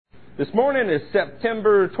This morning is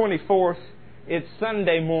September 24th. It's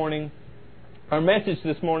Sunday morning. Our message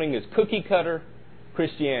this morning is Cookie Cutter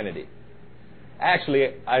Christianity. Actually,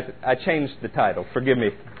 I changed the title. Forgive me.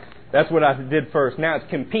 That's what I did first. Now it's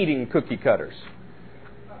Competing Cookie Cutters.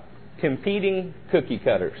 Competing Cookie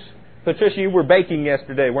Cutters. Patricia, you were baking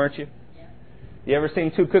yesterday, weren't you? You ever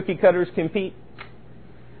seen two cookie cutters compete?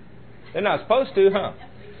 They're not supposed to, huh?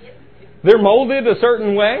 They're molded a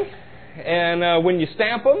certain way. And when you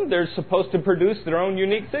stamp them, they're supposed to produce their own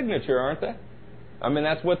unique signature, aren't they? I mean,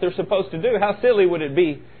 that's what they're supposed to do. How silly would it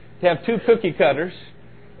be to have two cookie cutters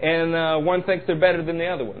and one thinks they're better than the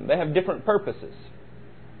other one? They have different purposes.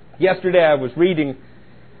 Yesterday I was reading,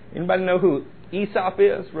 anybody know who Aesop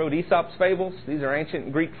is? Wrote Aesop's Fables? These are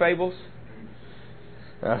ancient Greek fables.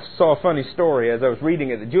 I saw a funny story as I was reading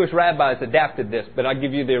it. The Jewish rabbis adapted this, but I'll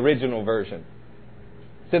give you the original version.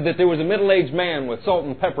 Said that there was a middle-aged man with salt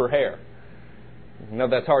and pepper hair. You know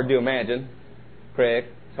that's hard to imagine, Craig.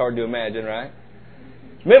 It's hard to imagine, right?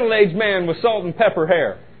 Middle-aged man with salt and pepper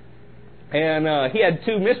hair. And he had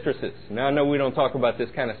two mistresses. Now, I know we don't talk about this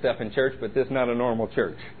kind of stuff in church, but this is not a normal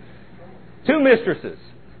church. Two mistresses.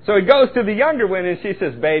 So he goes to the younger one and she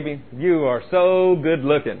says, "Baby, you are so good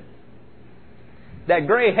looking. That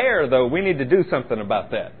gray hair, though, we need to do something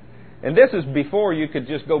about that." And this is before you could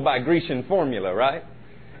just go by Grecian formula, right?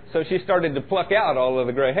 So she started to pluck out all of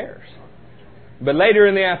the gray hairs. But later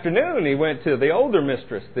in the afternoon, he went to the older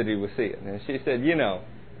mistress that he was seeing. And she said, "You know,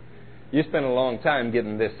 you spent a long time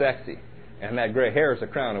getting this sexy. And that gray hair is a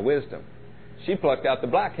crown of wisdom." She plucked out the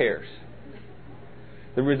black hairs.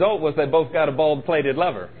 The result was they both got a bald-plated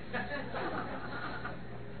lover.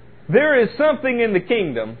 There is something in the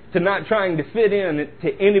kingdom to not trying to fit in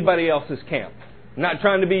to anybody else's camp. Not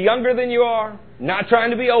trying to be younger than you are. Not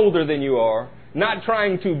trying to be older than you are. Not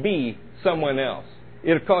trying to be someone else.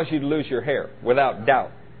 It'll cause you to lose your hair, without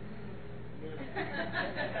doubt.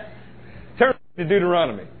 Turn to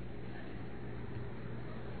Deuteronomy.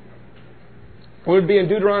 We'll be in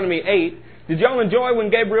Deuteronomy 8. Did y'all enjoy when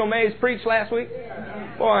Gabriel Mays preached last week?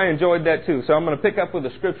 Well, I enjoyed that too. So I'm going to pick up with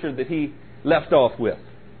a scripture that he left off with.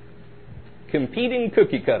 Competing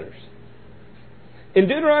cookie cutters. In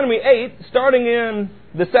Deuteronomy 8, starting in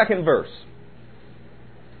the second verse.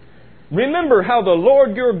 "Remember how the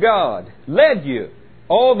Lord your God led you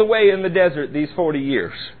all the way in the desert these 40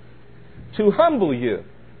 years, to humble you,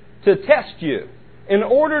 to test you, in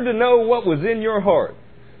order to know what was in your heart,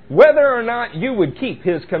 whether or not you would keep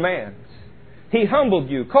His commands. He humbled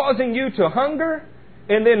you, causing you to hunger,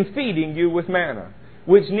 and then feeding you with manna,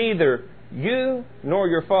 which neither you nor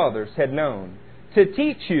your fathers had known, to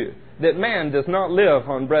teach you that man does not live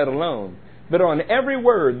on bread alone, but on every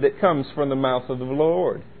word that comes from the mouth of the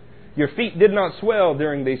Lord. Your feet did not swell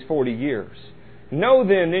during these 40 years. Know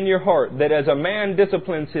then in your heart that as a man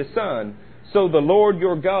disciplines his son, so the Lord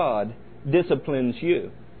your God disciplines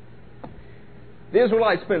you." The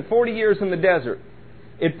Israelites spent 40 years in the desert.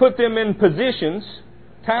 It put them in positions,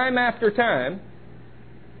 time after time,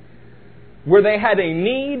 where they had a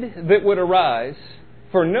need that would arise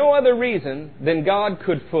for no other reason than God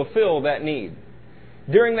could fulfill that need.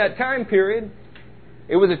 During that time period,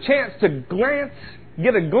 it was a chance to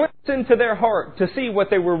get a glimpse into their heart to see what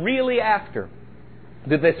they were really after.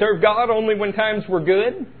 Did they serve God only when times were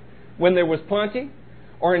good, when there was plenty?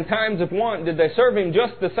 Or in times of want, did they serve Him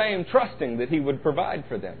just the same, trusting that He would provide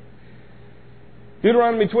for them?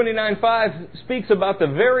 Deuteronomy 29:5 speaks about the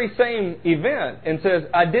very same event and says,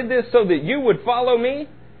 "I did this so that you would follow me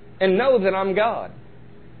and know that I'm God."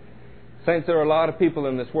 Saints, there are a lot of people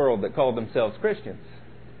in this world that call themselves Christians.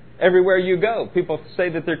 Everywhere you go, people say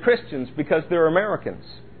that they're Christians because they're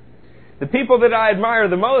Americans. The people that I admire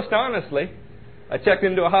the most, honestly, I checked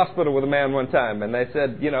into a hospital with a man one time and they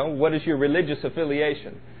said, "You know, what is your religious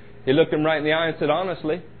affiliation?" He looked him right in the eye and said,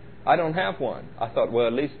 "Honestly, I don't have one." I thought, well,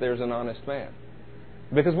 at least there's an honest man.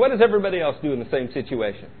 Because what does everybody else do in the same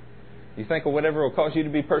situation? You think of whatever will cause you to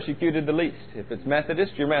be persecuted the least. If it's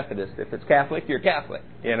Methodist, you're Methodist. If it's Catholic, you're Catholic.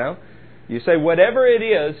 You know? You say whatever it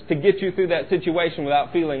is to get you through that situation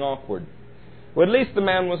without feeling awkward. Well, at least the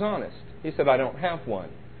man was honest. He said, "I don't have one."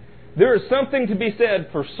 There is something to be said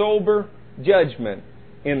for sober judgment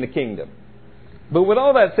in the kingdom. But with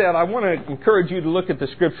all that said, I want to encourage you to look at the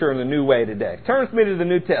Scripture in a new way today. Turn with me to the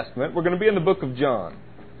New Testament. We're going to be in the book of John.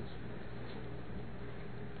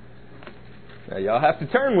 Now, y'all have to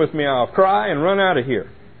turn with me. I'll cry and run out of here.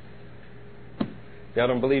 Y'all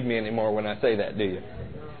don't believe me anymore when I say that, do you?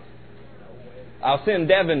 I'll send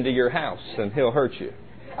Devin to your house and he'll hurt you.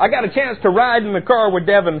 I got a chance to ride in the car with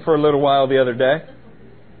Devin for a little while the other day.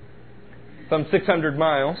 Some 600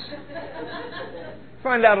 miles.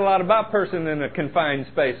 Find out a lot about a person in a confined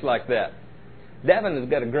space like that. Devin has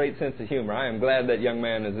got a great sense of humor. I am glad that young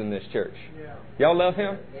man is in this church. Yeah. Y'all love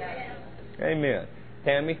him? Yeah. Amen.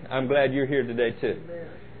 Tammy, I'm glad you're here today too. Amen.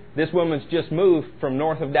 This woman's just moved from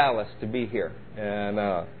north of Dallas to be here,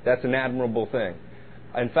 and that's an admirable thing.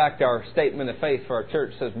 In fact, our statement of faith for our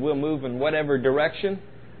church says we'll move in whatever direction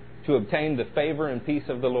to obtain the favor and peace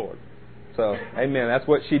of the Lord. So, amen, that's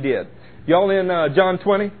what she did. Y'all in John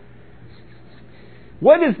 20?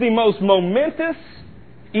 What is the most momentous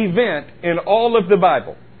event in all of the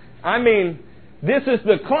Bible? I mean, this is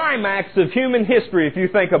the climax of human history if you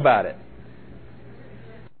think about it.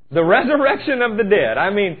 The resurrection of the dead. I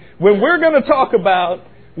mean, when we're going to talk about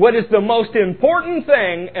what is the most important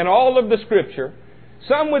thing in all of the Scripture,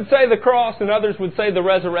 some would say the cross and others would say the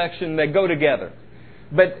resurrection. They go together.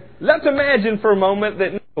 But let's imagine for a moment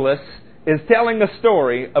that Nicholas is telling a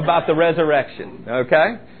story about the resurrection,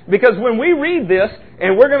 okay? Because when we read this,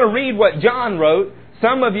 and we're going to read what John wrote,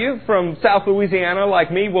 some of you from South Louisiana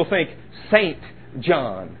like me will think Saint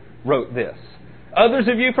John wrote this. Others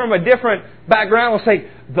of you from a different background will say,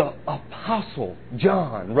 the Apostle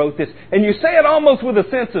John wrote this. And you say it almost with a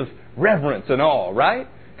sense of reverence and awe, right?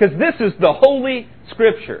 Because this is the Holy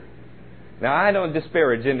Scripture. Now, I don't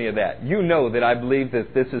disparage any of that. You know that I believe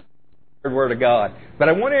that this is the Word of God. But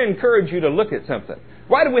I want to encourage you to look at something.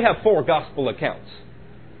 Why do we have 4 gospel accounts?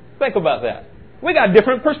 Think about that. We got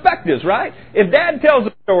different perspectives, right? If Dad tells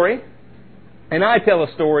a story and I tell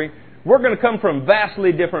a story, we're going to come from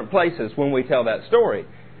vastly different places when we tell that story.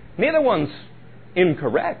 Neither one's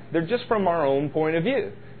incorrect. They're just from our own point of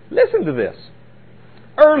view. Listen to this.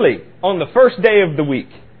 Early on the first day of the week,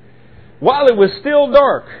 while it was still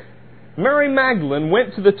dark, Mary Magdalene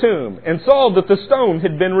went to the tomb and saw that the stone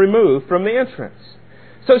had been removed from the entrance.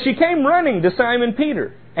 So she came running to Simon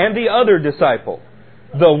Peter and the other disciple,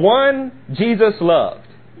 the one Jesus loved.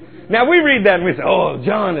 Now we read that and we say, oh,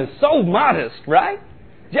 John is so modest, right?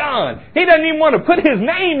 John, he doesn't even want to put his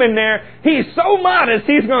name in there. He's so modest,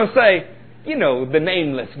 he's going to say, you know, the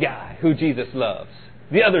nameless guy who Jesus loves,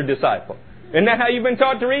 the other disciple. Isn't that how you've been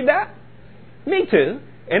taught to read that? Me too.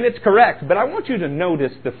 And it's correct. But I want you to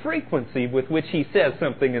notice the frequency with which he says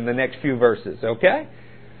something in the next few verses, okay?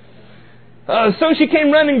 So she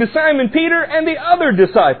came running to Simon Peter and the other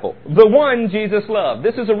disciple, the one Jesus loved.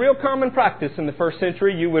 This is a real common practice in the first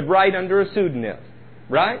century. You would write under a pseudonym,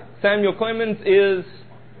 right? Samuel Clemens is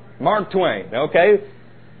Mark Twain, okay?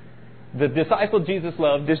 The disciple Jesus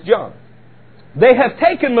loved is John. They have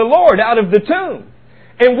taken the Lord out of the tomb,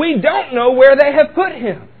 and we don't know where they have put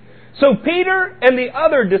him. So Peter and the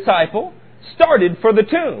other disciple started for the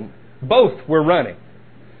tomb. Both were running.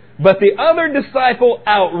 But the other disciple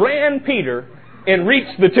outran Peter and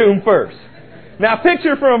reached the tomb first. Now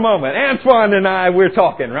picture for a moment, Antoine and I, we're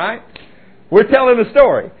talking, right? We're telling a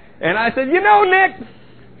story. And I said, you know, Nick,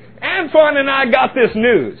 Antoine and I got this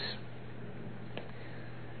news.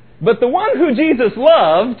 But the one who Jesus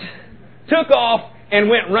loved took off and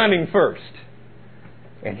went running first.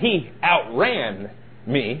 And he outran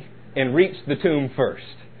me and reached the tomb first.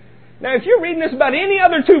 Now, if you're reading this about any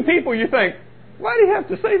other 2 people, you think, why do you have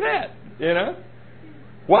to say that? You know?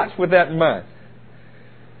 Watch with that in mind.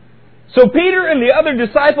 So Peter and the other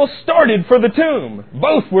disciple started for the tomb.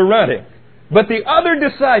 Both were running. But the other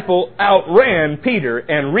disciple outran Peter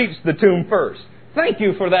and reached the tomb first. Thank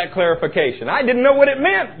you for that clarification. I didn't know what it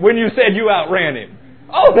meant when you said you outran him.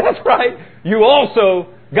 Oh, that's right. You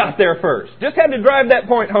also got there first. Just had to drive that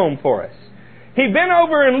point home for us. He bent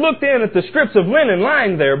over and looked in at the strips of linen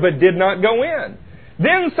lying there, but did not go in.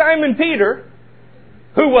 Then Simon Peter,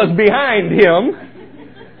 who was behind him,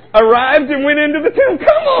 arrived and went into the tomb.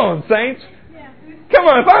 Come on, saints. Come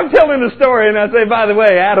on, if I'm telling the story and I say, by the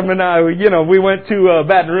way, Adam and I, we went to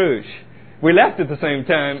Baton Rouge. We left at the same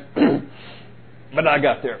time, but I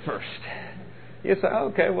got there first. You say,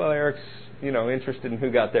 okay, well, Eric's, interested in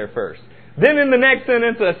who got there first. Then in the next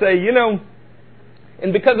sentence, I say,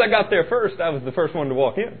 and because I got there first, I was the first one to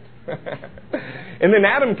walk in. And then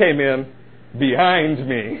Adam came in behind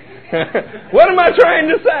me. What am I trying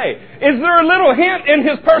to say? Is there a little hint in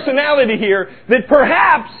his personality here that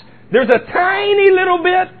perhaps there's a tiny little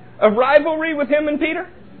bit of rivalry with him and Peter?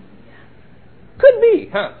 Could be,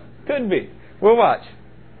 huh? Could be. We'll watch.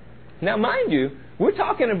 Now, mind you, we're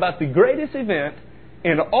talking about the greatest event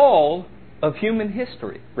in all of human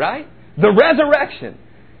history, right? The resurrection.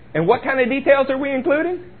 And what kind of details are we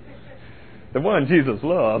including? The one Jesus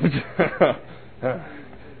loved.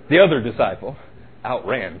 The other disciple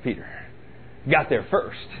outran Peter. Got there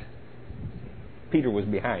first. Peter was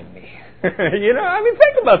behind me. Think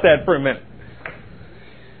about that for a minute.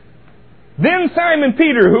 Then Simon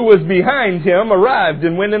Peter, who was behind him, arrived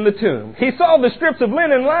and went in the tomb. He saw the strips of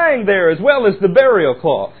linen lying there, as well as the burial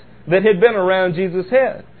cloth that had been around Jesus'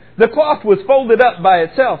 head. The cloth was folded up by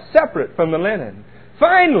itself, separate from the linen.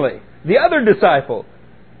 Finally, the other disciple,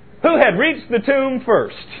 who had reached the tomb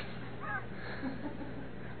first,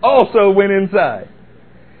 also went inside.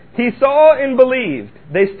 He saw and believed.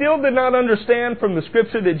 They still did not understand from the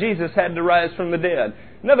Scripture that Jesus had to rise from the dead.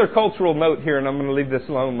 Another cultural note here, and I'm going to leave this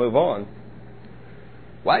alone and move on.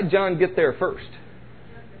 Why did John get there first?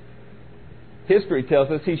 History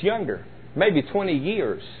tells us he's younger. Maybe 20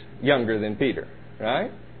 years younger than Peter,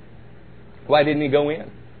 right? Why didn't he go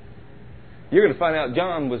in? You're going to find out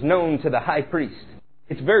John was known to the high priest.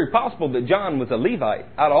 It's very possible that John was a Levite.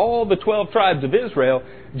 Out of all the 12 tribes of Israel,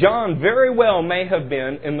 John very well may have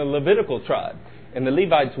been in the Levitical tribe. And the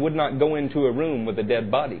Levites would not go into a room with a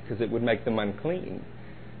dead body because it would make them unclean.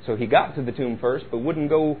 So he got to the tomb first, but wouldn't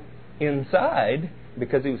go inside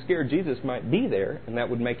because he was scared Jesus might be there, and that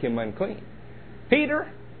would make him unclean.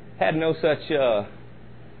 Peter had no such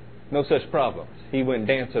problems. He went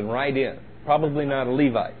dancing right in. Probably not a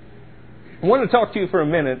Levite. I want to talk to you for a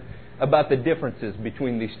minute about the differences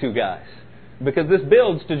between these two guys, because this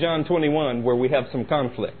builds to John 21, where we have some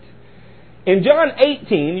conflict. In John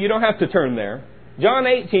 18, you don't have to turn there, John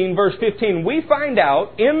 18, verse 15, we find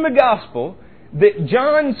out in the gospel that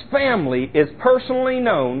John's family is personally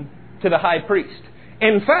known to the high priest.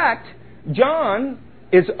 In fact, John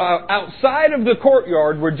is outside of the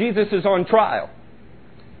courtyard where Jesus is on trial.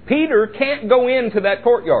 Peter can't go into that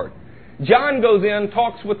courtyard. John goes in,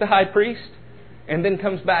 talks with the high priest, and then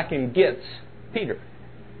comes back and gets Peter.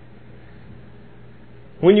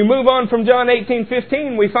 When you move on from John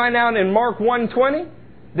 18:15, we find out in Mark 1:20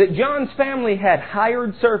 that John's family had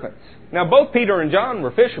hired servants. Now, both Peter and John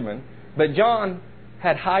were fishermen, but John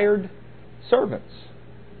had hired servants.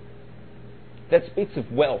 That speaks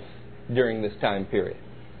of wealth during this time period.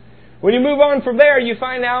 When you move on from there, you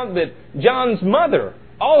find out that John's mother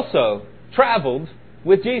also traveled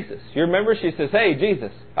with Jesus. You remember, she says, hey,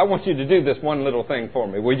 Jesus, I want you to do this one little thing for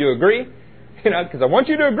me. Will you agree? Because I want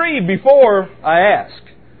you to agree before I ask.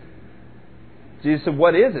 Jesus said,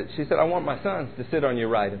 what is it? She said, I want my sons to sit on your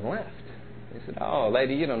right and left. He said, oh,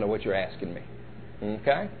 lady, you don't know what you're asking me.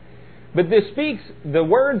 Okay? But this speaks, the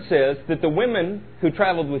word says that the women who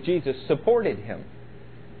traveled with Jesus supported him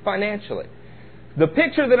financially. The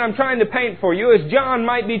picture that I'm trying to paint for you is John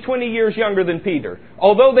might be 20 years younger than Peter.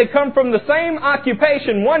 Although they come from the same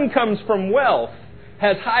occupation, one comes from wealth,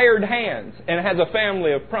 has hired hands, and has a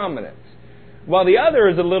family of prominence, while the other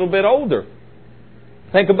is a little bit older.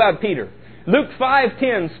 Think about Peter. Luke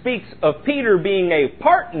 5:10 speaks of Peter being a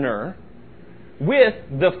partner with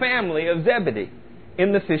the family of Zebedee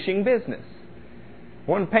in the fishing business.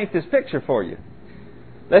 I want to paint this picture for you.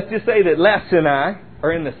 Let's just say that Les and I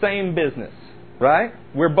are in the same business, right?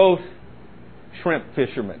 We're both shrimp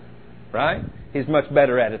fishermen, right? He's much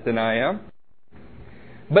better at it than I am.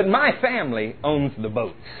 But my family owns the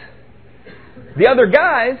boats. The other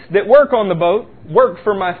guys that work on the boat work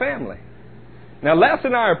for my family. Now, Les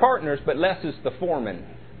and I are partners, but Les is the foreman.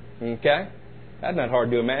 Okay? That's not hard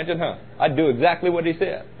to imagine, huh? I'd do exactly what he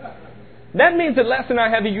said. That means that Les and I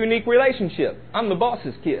have a unique relationship. I'm the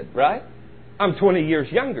boss's kid, right? I'm 20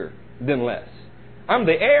 years younger than Les. I'm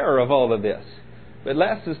the heir of all of this. But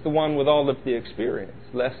Les is the one with all of the experience.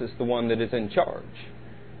 Les is the one that is in charge.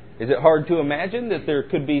 Is it hard to imagine that there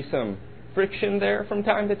could be some friction there from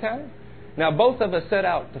time to time? Now, both of us set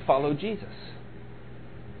out to follow Jesus.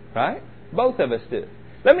 Right? Both of us did.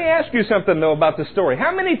 Let me ask you something, though, about the story.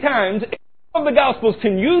 How many times in all of the Gospels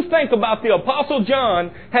can you think about the Apostle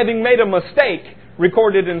John having made a mistake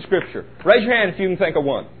recorded in Scripture? Raise your hand if you can think of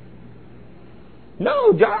one.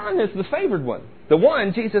 No, John is the favored one. The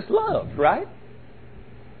one Jesus loved, right?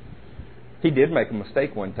 He did make a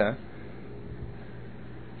mistake one time.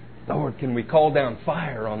 Lord, can we call down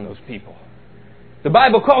fire on those people? The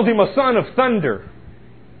Bible calls him a son of thunder.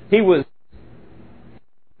 He was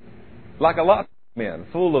like a lot of men,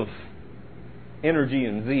 full of energy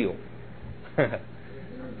and zeal.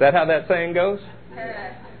 Is that how that saying goes?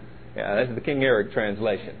 Yeah, that's the King Eric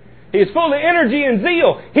translation. He is full of energy and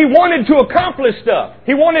zeal. He wanted to accomplish stuff.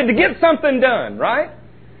 He wanted to get something done, right?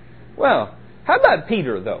 Well, how about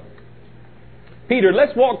Peter, though? Peter,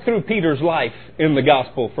 let's walk through Peter's life in the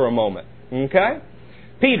gospel for a moment. Okay?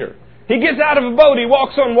 Peter, he gets out of a boat, he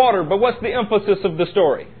walks on water, but what's the emphasis of the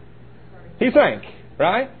story? He sank,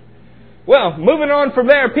 right? Well, moving on from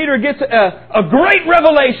there, Peter gets a great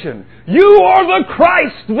revelation. You are the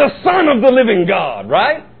Christ, the Son of the living God,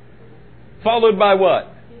 right? Followed by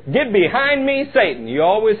what? Get behind me, Satan. You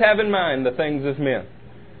always have in mind the things of men.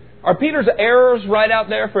 Are Peter's errors right out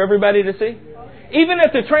there for everybody to see? Even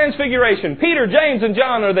at the transfiguration, Peter, James, and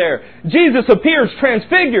John are there. Jesus appears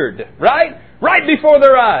transfigured, right? Right before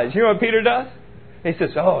their eyes. You know what Peter does? He says,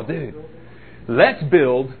 oh, dude, let's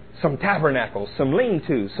build some tabernacles, some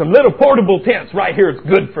lean-tos, some little portable tents right here. It's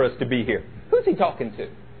good for us to be here. Who's he talking to?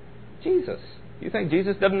 Jesus. You think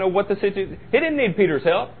Jesus doesn't know what the situation is? He didn't need Peter's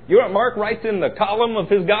help. You know what Mark writes in the column of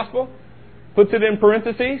his gospel? Puts it in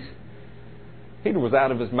parentheses. Peter was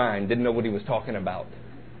out of his mind, didn't know what he was talking about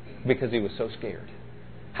because he was so scared.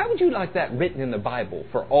 How would you like that written in the Bible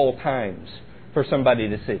for all times for somebody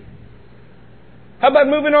to see? How about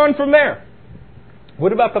moving on from there?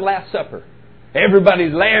 What about the Last Supper?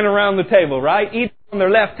 Everybody's laying around the table, right? Eating on their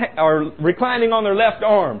left or reclining on their left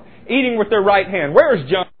arm, eating with their right hand. Where is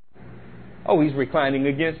John? Oh, he's reclining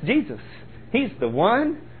against Jesus. He's the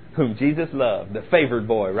one whom Jesus loved, the favored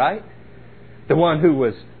boy, right? The one who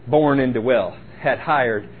was born into wealth, had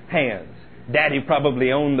hired hands. Daddy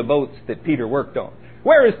probably owned the boats that Peter worked on.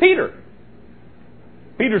 Where is Peter?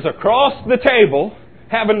 Peter's across the table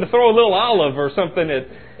having to throw a little olive or something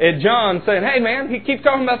at John, saying, hey man, he keeps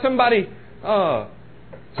talking about somebody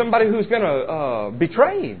who's going to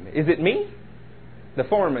betray him. Is it me? The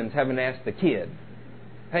foremans haven't asked the kid,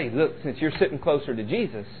 hey, look, since you're sitting closer to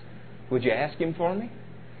Jesus, would you ask him for me?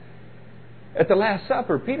 At the Last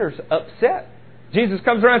Supper, Peter's upset. Jesus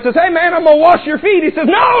comes around and says, hey man, I'm going to wash your feet. He says,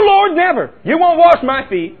 no, Lord, never. You won't wash my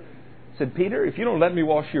feet. I said, Peter, if you don't let me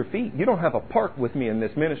wash your feet, you don't have a part with me in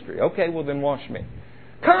this ministry. Okay, well then wash me.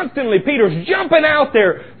 Constantly, Peter's jumping out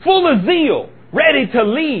there, full of zeal, ready to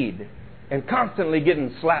lead, and constantly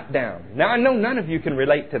getting slapped down. Now, I know none of you can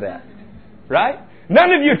relate to that, right?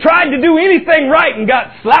 None of you tried to do anything right and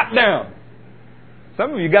got slapped down.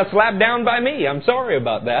 Some of you got slapped down by me. I'm sorry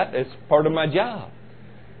about that. It's part of my job.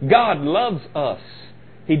 God loves us.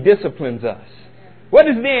 He disciplines us. What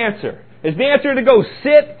is the answer? Is the answer to go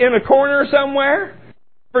sit in a corner somewhere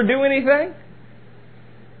or do anything?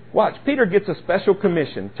 Watch, Peter gets a special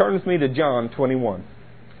commission. Turn with me to John 21.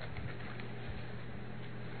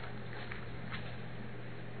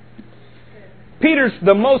 Peter's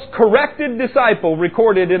the most corrected disciple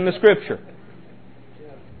recorded in the Scripture.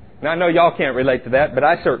 Now, I know y'all can't relate to that, but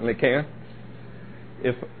I certainly can.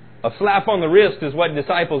 If a slap on the wrist is what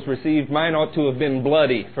disciples received, mine ought to have been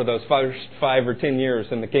bloody for those first 5 or 10 years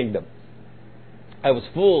in the kingdom. I was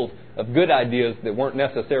full of good ideas that weren't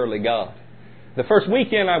necessarily God. The first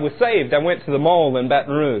weekend I was saved, I went to the mall in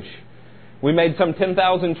Baton Rouge. We made some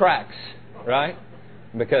 10,000 tracts, right?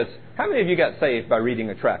 Because how many of you got saved by reading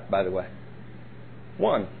a tract, by the way?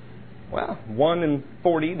 1. Well, 1 in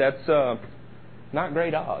 40, that's not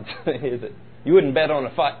great odds, is it? You wouldn't bet on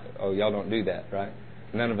a fight. Oh, y'all don't do that, right?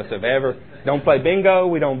 None of us have ever. Don't play bingo,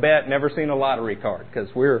 we don't bet, never seen a lottery card, because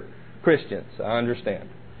we're Christians, I understand.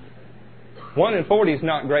 1 in 40 is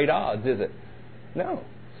not great odds, is it? No,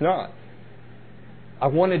 it's not. I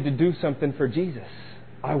wanted to do something for Jesus.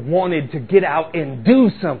 I wanted to get out and do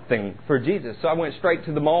something for Jesus. So I went straight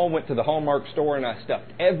to the mall, went to the Hallmark store, and I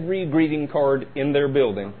stuffed every greeting card in their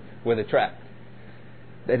building with a tract.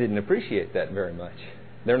 They didn't appreciate that very much.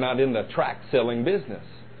 They're not in the tract selling business.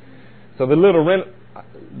 So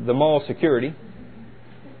the mall security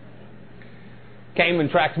came and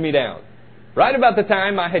tracked me down. Right about the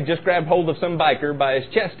time I had just grabbed hold of some biker by his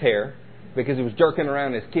chest hair because he was jerking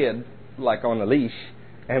around his kid like on a leash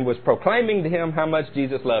and was proclaiming to him how much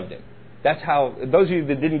Jesus loved him. That's how, those of you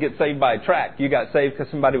that didn't get saved by a tract, you got saved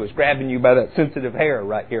because somebody was grabbing you by that sensitive hair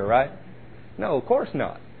right here, right? No, of course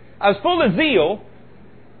not. I was full of zeal,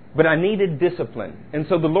 but I needed discipline. And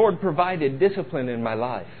so the Lord provided discipline in my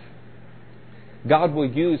life. God will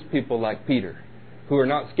use people like Peter who are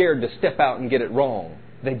not scared to step out and get it wrong.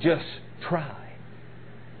 They just try.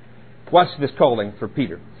 Watch this calling for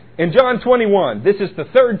Peter. In John 21, this is the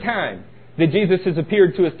 3rd time that Jesus has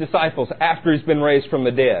appeared to his disciples after he's been raised from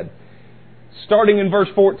the dead. Starting in verse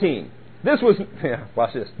 14.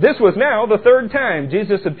 Watch this. This was now the 3rd time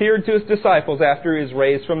Jesus appeared to his disciples after he was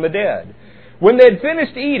raised from the dead. When they had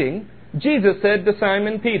finished eating, Jesus said to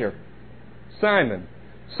Simon Peter, Simon,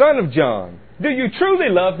 son of John, do you truly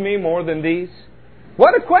love me more than these?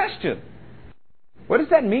 What a question! What does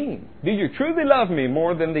that mean? Do you truly love me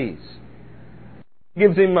more than these? He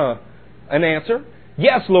gives him an answer.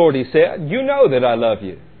 Yes, Lord, he said. You know that I love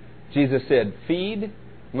you. Jesus said, feed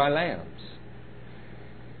my lambs.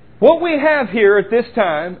 What we have here at this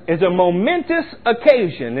time is a momentous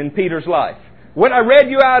occasion in Peter's life. What I read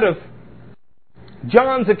you out of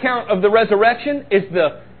John's account of the resurrection is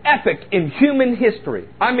the epic in human history.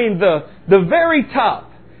 I mean, the very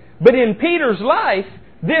top. But in Peter's life,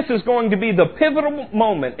 this is going to be the pivotal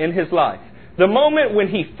moment in his life. The moment when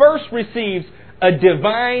he first receives a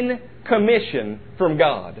divine commission from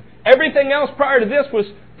God. Everything else prior to this was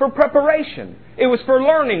for preparation. It was for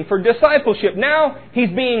learning, for discipleship. Now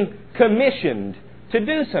he's being commissioned to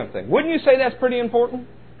do something. Wouldn't you say that's pretty important?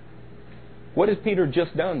 What has Peter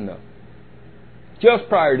just done, though? Just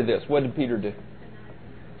prior to this, what did Peter do?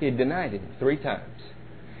 He had denied Him 3 times.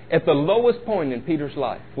 At the lowest point in Peter's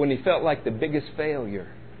life, when he felt like the biggest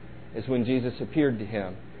failure, is when Jesus appeared to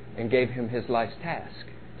him and gave him his life's task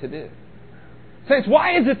to do. Saints,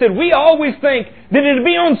 why is it that we always think that it'll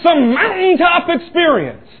be on some mountaintop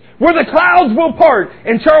experience where the clouds will part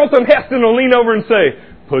and Charlton Heston will lean over and say,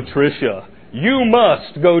 Patricia, you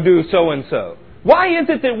must go do so-and-so. Why is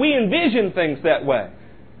it that we envision things that way?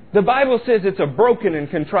 The Bible says it's a broken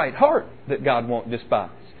and contrite heart that God won't despise.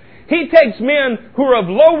 He takes men who are of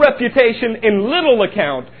low reputation and little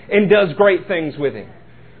account and does great things with Him.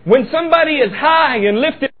 When somebody is high and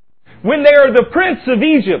lifted, when they are the prince of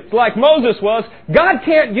Egypt, like Moses was, God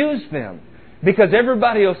can't use them. Because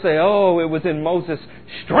everybody will say, oh, it was in Moses'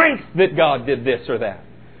 strength that God did this or that.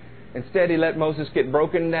 Instead, He let Moses get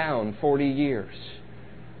broken down 40 years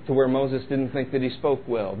to where Moses didn't think that he spoke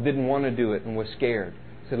well, didn't want to do it, and was scared.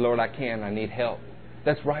 Said, Lord, I need help.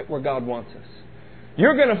 That's right where God wants us.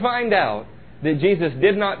 You're going to find out that Jesus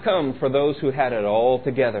did not come for those who had it all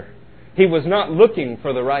together. He was not looking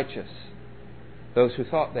for the righteous, those who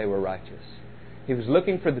thought they were righteous. He was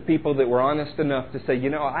looking for the people that were honest enough to say,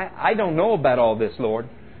 I don't know about all this, Lord,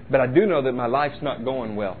 but I do know that my life's not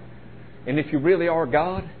going well. And if you really are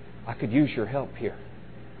God, I could use your help here.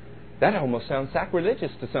 That almost sounds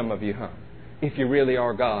sacrilegious to some of you, huh? If you really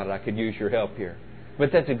are God, I could use your help here.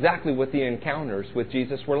 But that's exactly what the encounters with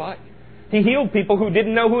Jesus were like. He healed people who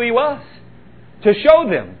didn't know who He was, to show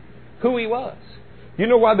them who He was. You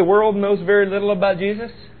know why the world knows very little about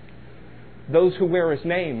Jesus? Those who wear His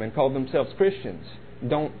name and call themselves Christians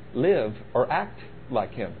don't live or act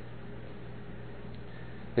like Him.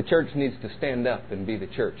 The church needs to stand up and be the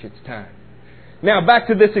church. It's time. Now back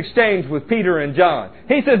to this exchange with Peter and John.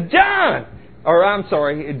 He says,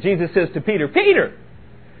 Jesus says to Peter, Peter,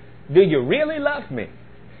 do you really love me?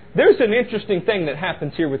 There's an interesting thing that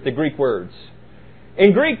happens here with the Greek words.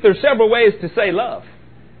 In Greek, there's several ways to say love.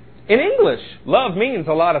 In English, love means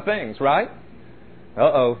a lot of things, right?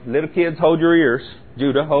 Little kids, hold your ears.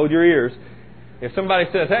 Judah, hold your ears. If somebody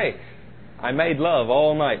says, hey, I made love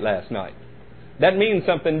all night last night, that means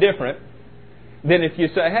something different than if you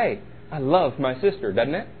say, hey, I love my sister,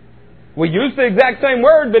 doesn't it? We use the exact same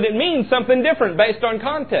word, but it means something different based on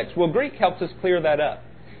context. Well, Greek helps us clear that up.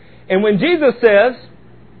 And when Jesus says,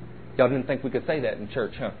 y'all didn't think we could say that in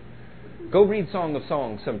church, huh? Go read Song of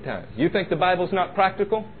Songs sometime. You think the Bible's not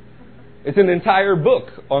practical? It's an entire book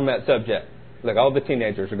on that subject. Look, all the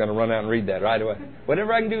teenagers are going to run out and read that right away.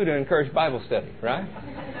 Whatever I can do to encourage Bible study, right?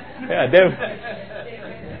 Yeah,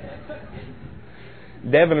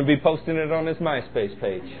 Devin will be posting it on his MySpace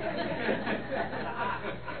page.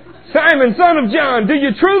 Simon, son of John, do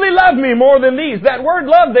you truly love me more than these? That word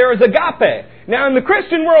love there is agape. Now in the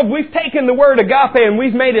Christian world, we've taken the word agape and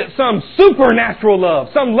we've made it some supernatural love.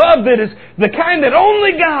 Some love that is the kind that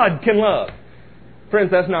only God can love. Friends,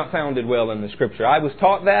 that's not founded well in the Scripture. I was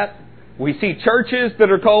taught that. We see churches that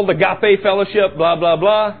are called agape fellowship, blah, blah,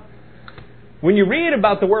 blah. When you read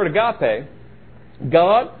about the word agape,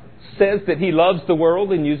 God says that He loves the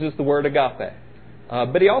world and uses the word agape.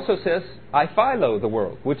 But He also says, I philo the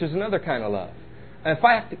world, which is another kind of love. In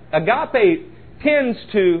fact, agape tends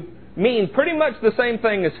to mean pretty much the same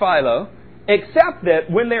thing as philo, except that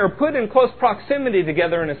when they are put in close proximity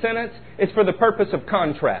together in a sentence, it's for the purpose of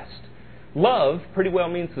contrast. Love pretty well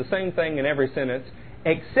means the same thing in every sentence,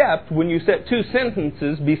 except when you set two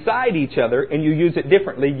sentences beside each other and you use it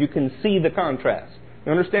differently, you can see the contrast.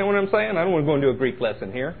 You understand what I'm saying? I don't want to go into a Greek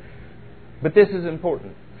lesson here. But this is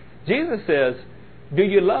important. Jesus says, do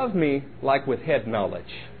you love me like with head knowledge?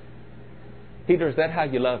 Peter, is that how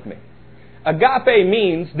you love me? Agape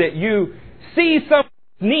means that you see someone's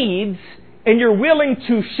needs and you're willing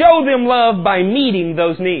to show them love by meeting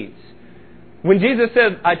those needs. When Jesus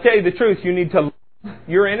said, I tell you the truth, you need to love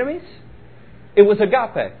your enemies, it was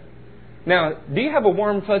agape. Now, do you have a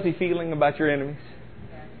warm, fuzzy feeling about your enemies?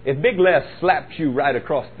 If Big Les slaps you right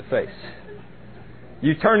across the face,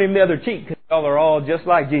 you turn him the other cheek because y'all are all just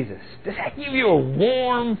like Jesus. Does that give you a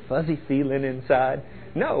warm, fuzzy feeling inside?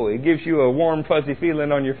 No, it gives you a warm, fuzzy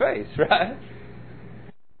feeling on your face, right?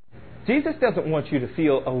 Jesus doesn't want you to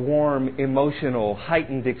feel a warm, emotional,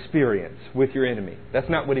 heightened experience with your enemy. That's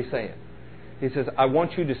not what He's saying. He says, I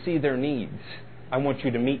want you to see their needs. I want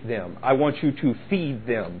you to meet them. I want you to feed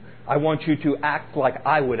them. I want you to act like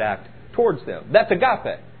I would act towards them. That's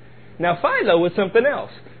agape. Now, Philo is something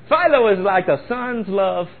else. Philo is like a son's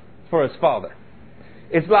love for his father.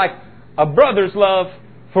 It's like a brother's love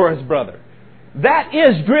for his brother. That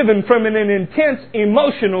is driven from an intense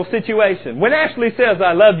emotional situation. When Ashley says,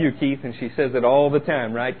 I love you, Keith, and she says it all the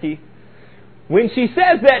time, right, Keith? When she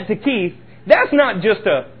says that to Keith, that's not just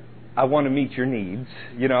I want to meet your needs.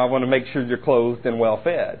 I want to make sure you're clothed and well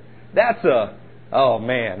fed. That's oh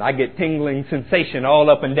man, I get tingling sensation all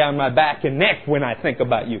up and down my back and neck when I think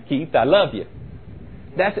about you, Keith. I love you.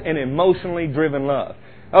 That's an emotionally driven love.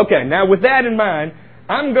 Okay, now with that in mind,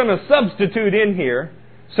 I'm going to substitute in here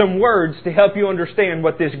some words to help you understand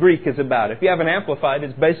what this Greek is about. If you have an Amplified,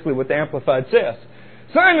 it's basically what the Amplified says.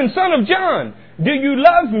 Simon, son of John, do you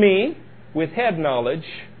love me with head knowledge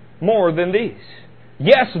more than these?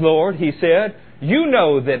 Yes, Lord, he said. You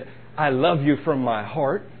know that I love you from my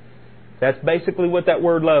heart. That's basically what that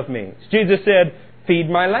word love means. Jesus said, feed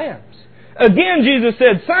my lambs. Again, Jesus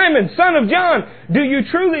said, Simon, son of John, do you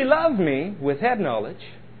truly love me with head knowledge?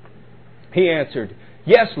 He answered,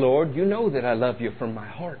 yes, Lord, you know that I love you from my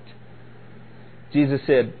heart. Jesus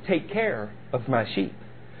said, take care of my sheep.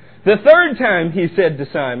 The third time he said to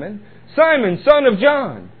Simon, Simon, son of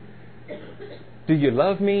John, do you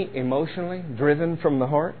love me emotionally, driven from the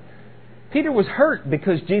heart? Peter was hurt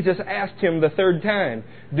because Jesus asked him the third time,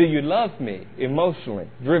 do you love me emotionally,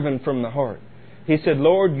 driven from the heart? He said,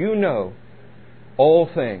 Lord, you know all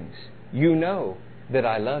things. You know that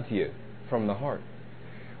I love you from the heart.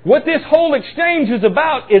 What this whole exchange is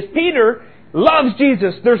about is Peter loves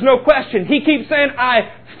Jesus. There's no question. He keeps saying,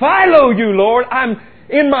 I follow you, Lord. I'm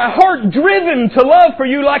in my heart driven to love for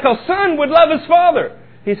you like a son would love his father.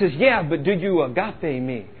 He says, yeah, but do you agape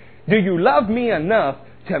me? Do you love me enough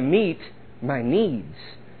to meet my needs?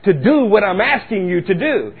 To do what I'm asking you to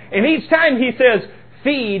do? And each time he says,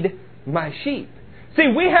 feed my sheep. See,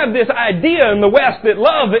 we have this idea in the West that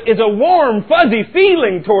love is a warm, fuzzy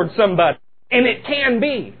feeling towards somebody. And it can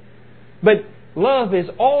be. But love is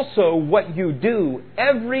also what you do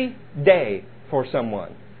every day for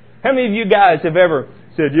someone. How many of you guys have ever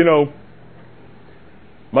said,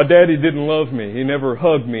 my daddy didn't love me. He never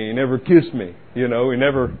hugged me. He never kissed me. He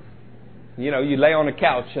never... you lay on a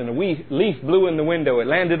couch and a leaf blew in the window. It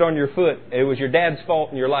landed on your foot. It was your dad's fault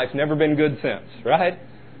and your life's never been good since, right?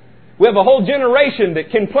 We have a whole generation that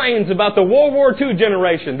complains about the World War II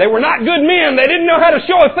generation. They were not good men. They didn't know how to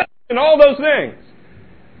show affection and all those things.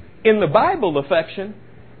 In the Bible, affection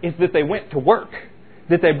is that they went to work,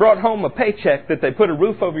 that they brought home a paycheck, that they put a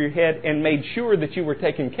roof over your head and made sure that you were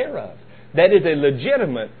taken care of. That is a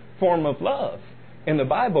legitimate form of love in the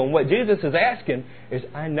Bible. And what Jesus is asking is,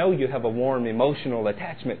 I know you have a warm emotional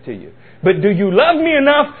attachment to you, but do you love me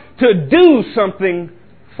enough to do something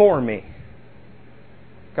for me?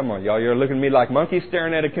 Come on, y'all. You're looking at me like monkeys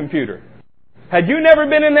staring at a computer. Had you never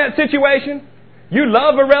been in that situation? You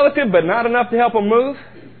love a relative, but not enough to help them move?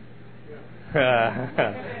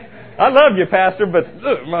 I love you, Pastor, but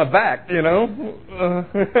look, my back,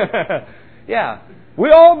 Yeah,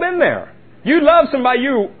 we all been there. You love somebody,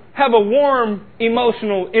 you have a warm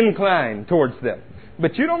emotional incline towards them.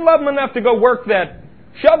 But you don't love them enough to go work that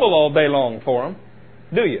shovel all day long for them,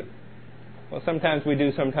 do you? Well, sometimes we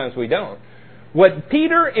do, sometimes we don't. What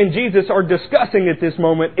Peter and Jesus are discussing at this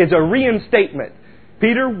moment is a reinstatement.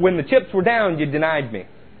 Peter, when the chips were down, you denied me.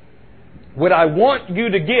 What I want you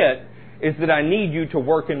to get is that I need you to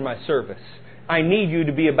work in my service. I need you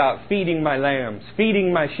to be about feeding my lambs,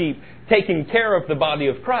 feeding my sheep, taking care of the body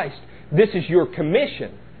of Christ. This is your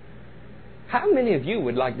commission. How many of you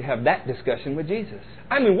would like to have that discussion with Jesus?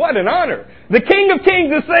 I mean, what an honor. The King of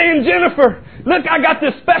Kings is saying, Jennifer, look, I got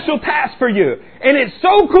this special task for you. And it's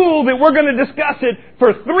so cool that we're going to discuss it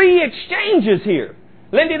for 3 exchanges here.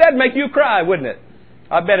 Lindy, that'd make you cry, wouldn't it?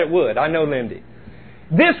 I bet it would. I know Lindy.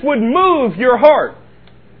 This would move your heart.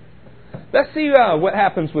 Let's see what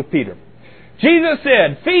happens with Peter. Jesus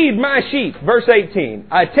said, feed my sheep. Verse 18,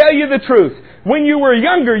 I tell you the truth. When you were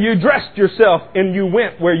younger, you dressed yourself and you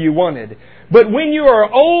went where you wanted. But when you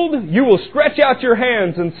are old, you will stretch out your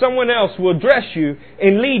hands and someone else will dress you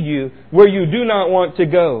and lead you where you do not want to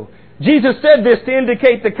go. Jesus said this to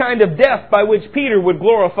indicate the kind of death by which Peter would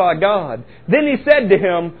glorify God. Then he said to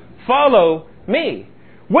him, follow me.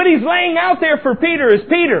 What he's laying out there for Peter is,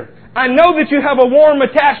 Peter, I know that you have a warm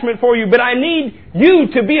attachment for you, but I need you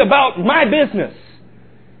to be about my business.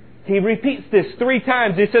 He repeats this 3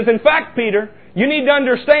 times. He says, in fact, Peter, you need to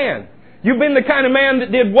understand, you've been the kind of man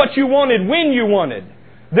that did what you wanted when you wanted.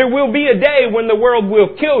 There will be a day when the world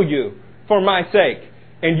will kill you for my sake,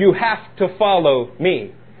 and you have to follow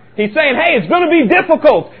me. He's saying, hey, it's going to be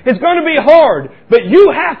difficult. It's going to be hard, but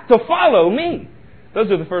you have to follow me. Those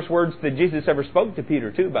are the first words that Jesus ever spoke to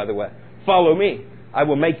Peter too, by the way. Follow me. I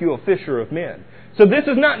will make you a fisher of men. So this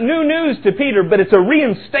is not new news to Peter, but it's a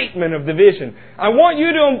reinstatement of the vision. I want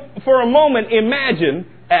you to, for a moment, imagine,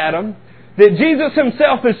 Adam, that Jesus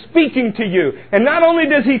Himself is speaking to you. And not only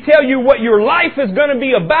does He tell you what your life is going to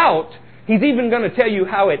be about, He's even going to tell you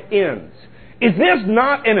how it ends. Is this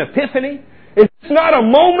not an epiphany? Is this not a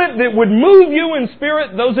moment that would move you in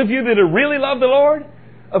spirit, those of you that really love the Lord?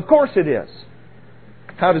 Of course it is.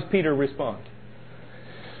 How does Peter respond?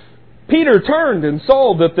 Peter turned and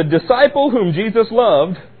saw that the disciple whom Jesus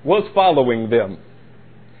loved was following them.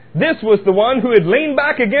 This was the one who had leaned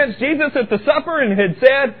back against Jesus at the supper and had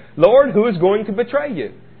said, Lord, who is going to betray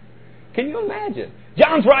you? Can you imagine?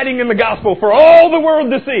 John's writing in the gospel for all the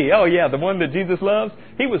world to see. Oh yeah, the one that Jesus loves.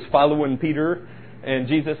 He was following Peter and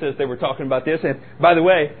Jesus as they were talking about this. And by the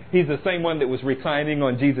way, he's the same one that was reclining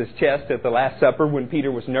on Jesus' chest at the Last Supper when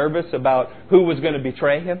Peter was nervous about who was going to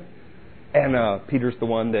betray him. And Peter's the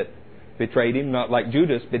one that betrayed him, not like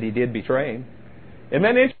Judas, but he did betray him. Isn't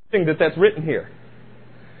that interesting that that's written here?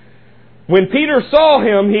 When Peter saw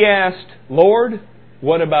him, he asked, Lord,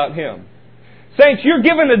 what about him? Saints, you're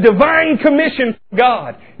given a divine commission from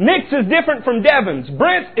God. Nick's is different from Devin's.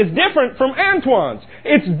 Brent's is different from Antoine's.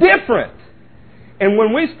 It's different. And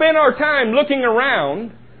when we spend our time looking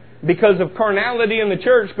around because of carnality in the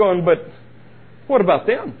church going, but what about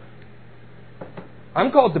them?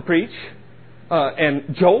 I'm called to preach.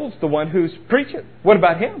 And Joel's the one who's preaching. What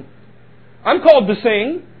about him? I'm called to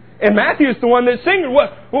sing. And Matthew's the one that's singing.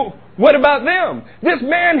 What about them? This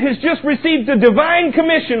man has just received a divine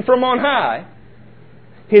commission from on high.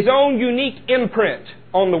 His own unique imprint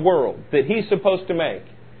on the world that he's supposed to make.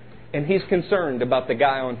 And he's concerned about the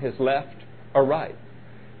guy on his left or right.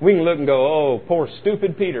 We can look and go, oh, poor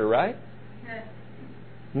stupid Peter, right?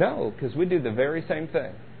 No, because we do the very same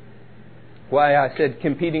thing. Why I said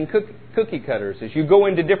competing cookie cutters is you go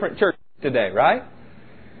into different churches today, right?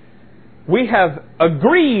 We have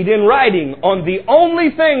agreed in writing on the only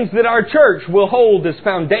things that our church will hold as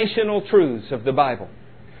foundational truths of the Bible.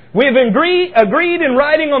 We have agreed in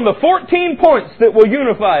writing on the 14 points that will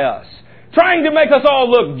unify us, trying to make us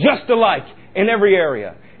all look just alike in every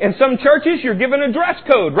area. In some churches, you're given a dress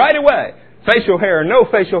code right away. Facial hair, no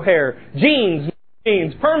facial hair. Jeans, no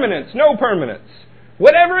jeans. Permanence, no permanence.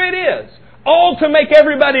 Whatever it is. All to make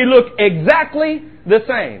everybody look exactly the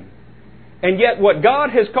same. And yet what God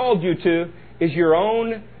has called you to is your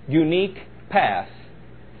own unique path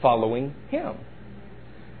following Him.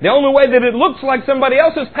 The only way that it looks like somebody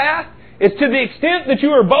else's path is to the extent that you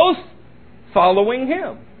are both following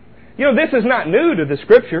Him. You know, this is not new to the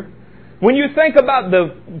Scripture. When you think about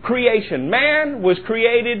the creation, man was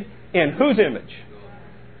created in whose image?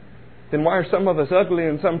 Then why are some of us ugly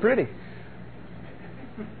and some pretty?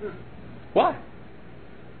 Why?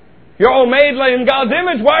 You're all made in God's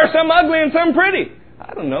image. Why are some ugly and some pretty?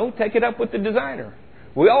 I don't know. Take it up with the designer.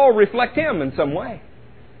 We all reflect Him in some way.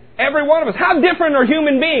 Every one of us. How different are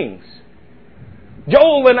human beings?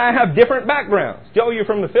 Joel and I have different backgrounds. Joel, you're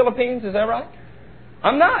from the Philippines, is that right?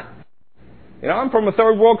 I'm not. You know, I'm from a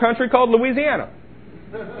third world country called Louisiana.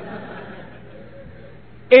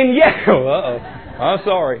 And yet, I'm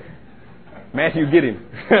sorry. Matthew, get him.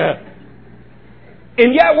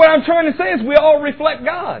 And yet what I'm trying to say is we all reflect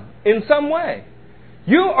God in some way.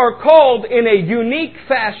 You are called in a unique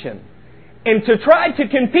fashion. And to try to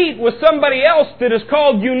compete with somebody else that is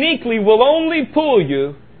called uniquely will only pull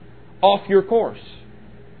you off your course.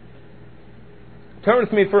 Turn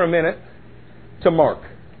with me for a minute to Mark.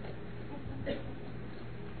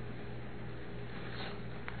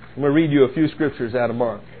 I'm going to read you a few scriptures out of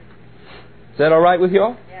Mark. Is that all right with you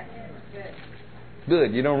all? Yeah, good.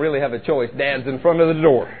 Good. You don't really have a choice. Dad's in front of the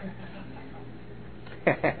door.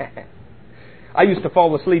 I used to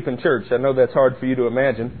fall asleep in church. I know that's hard for you to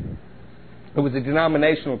imagine. It was a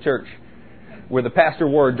denominational church where the pastor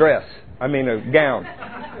wore a dress. I mean a gown.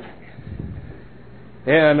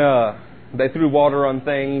 And they threw water on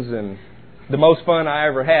things. And the most fun I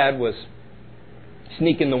ever had was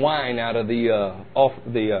sneaking the wine out of Lord,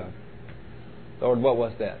 what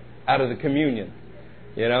was that? Out of the communion.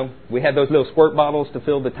 You know, we had those little squirt bottles to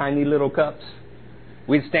fill the tiny little cups.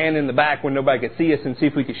 We'd stand in the back when nobody could see us and see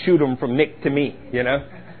if we could shoot them from Nick to me, you know.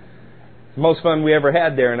 It's the most fun we ever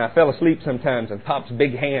had there, and I fell asleep sometimes, and Pop's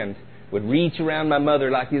big hand would reach around my mother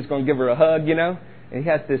like he was going to give her a hug, you know. And he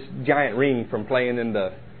had this giant ring from playing in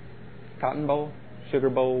the cotton bowl, sugar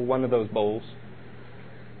bowl, one of those bowls.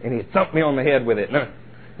 And he'd thump me on the head with it.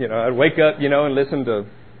 You know, I'd wake up, you know, and listen to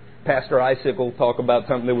Pastor Icicle talk about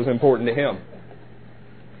something that was important to him.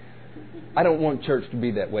 I don't want church to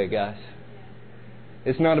be that way, guys.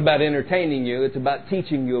 It's not about entertaining you. It's about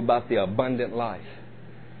teaching you about the abundant life.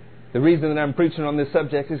 The reason that I'm preaching on this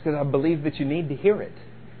subject is because I believe that you need to hear it.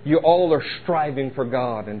 You all are striving for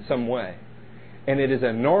God in some way. And it is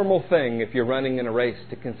a normal thing if you're running in a race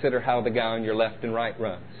to consider how the guy on your left and right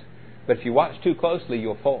runs. But if you watch too closely,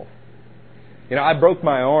 you'll fall. You know, I broke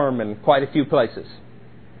my arm in quite a few places.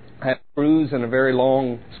 I had a bruise and a very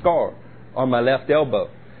long scar on my left elbow.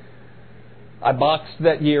 I boxed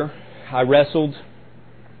that year. I wrestled.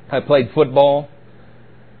 I played football.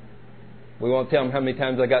 We won't tell them how many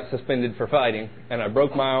times I got suspended for fighting. And I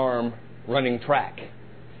broke my arm running track.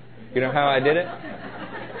 You know how I did it?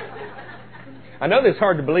 I know this is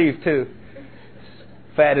hard to believe, too,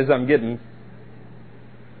 fat as I'm getting.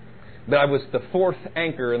 But I was the fourth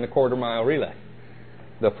anchor in the quarter-mile relay.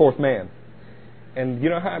 The fourth man. And you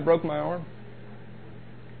know how I broke my arm?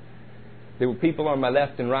 There were people on my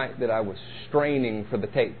left and right that I was straining for the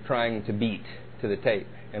tape, trying to beat to the tape.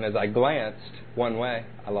 And as I glanced one way,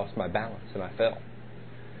 I lost my balance and I fell.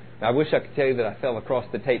 Now, I wish I could tell you that I fell across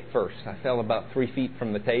the tape first. I fell about 3 feet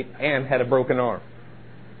from the tape and had a broken arm.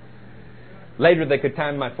 Later, they could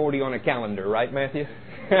time my 40 on a calendar, right, Matthew?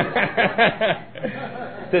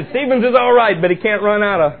 Said Stevens is all right, but he can't run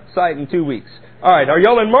out of sight in 2 weeks. All right, are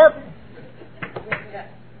y'all in Mark?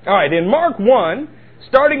 All right, in Mark 1,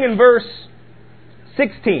 starting in verse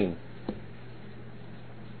 16.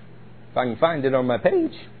 If I can find it on my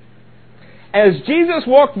page. As Jesus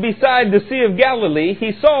walked beside the Sea of Galilee,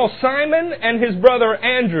 he saw Simon and his brother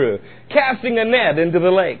Andrew casting a net into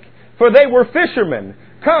the lake, for they were fishermen.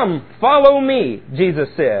 Come, follow me, Jesus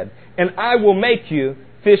said, and I will make you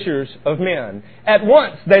fishers of men. At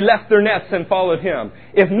once they left their nets and followed him.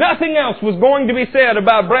 If nothing else was going to be said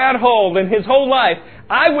about Brad Hull and his whole life,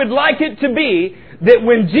 I would like it to be that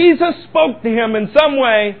when Jesus spoke to him in some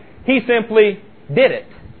way, he simply did it.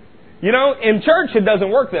 You know, in church it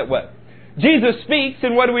doesn't work that way. Jesus speaks,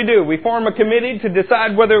 and what do? We form a committee to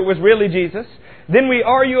decide whether it was really Jesus. Then we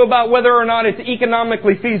argue about whether or not it's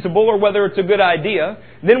economically feasible or whether it's a good idea.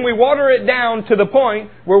 Then we water it down to the point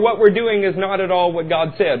where what we're doing is not at all what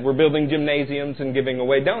God said. We're building gymnasiums and giving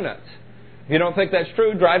away donuts. If you don't think that's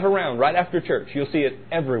true, drive around right after church. You'll see it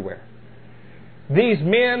everywhere. These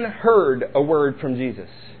men heard a word from Jesus,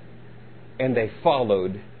 and they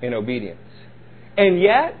followed in obedience. And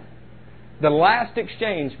yet, the last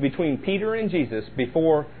exchange between Peter and Jesus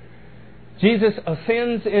before Jesus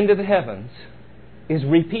ascends into the heavens is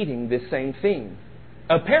repeating this same theme.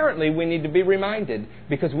 Apparently, we need to be reminded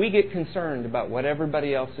because we get concerned about what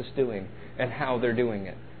everybody else is doing and how they're doing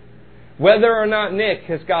it. Whether or not Nick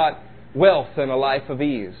has got wealth and a life of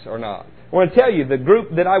ease or not. I want to tell you, the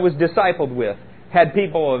group that I was discipled with had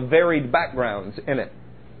people of varied backgrounds in it.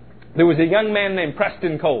 There was a young man named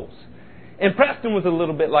Preston Coles. And Preston was a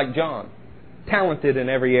little bit like John, talented in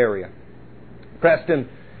every area. Preston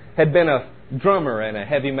had been a drummer in a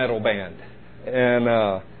heavy metal band.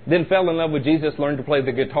 And then fell in love with Jesus, learned to play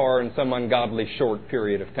the guitar in some ungodly short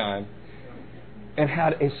period of time, and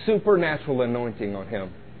had a supernatural anointing on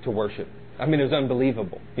him to worship. I mean, it was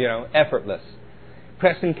unbelievable, effortless.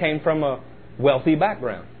 Preston came from a wealthy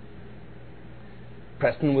background.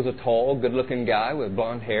 Preston was a tall, good-looking guy with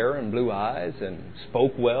blonde hair and blue eyes and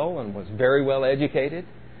spoke well and was very well educated.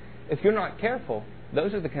 If you're not careful,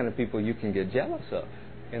 those are the kind of people you can get jealous of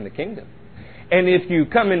in the kingdom. And if you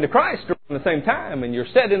come into Christ around the same time and you're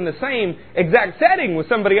set in the same exact setting with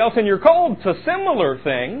somebody else and you're called to similar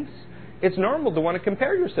things, it's normal to want to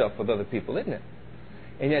compare yourself with other people, isn't it?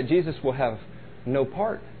 And yet Jesus will have no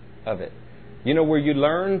part of it. You know where you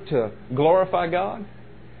learn to glorify God?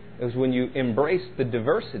 Is when you embrace the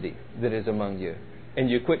diversity that is among you.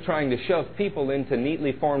 And you quit trying to shove people into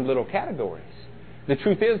neatly formed little categories. The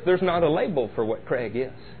truth is, there's not a label for what Craig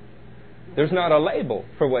is. There's not a label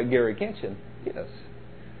for what Gary Kenshin is.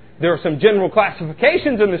 There are some general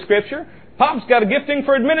classifications in the Scripture. Pop's got a gifting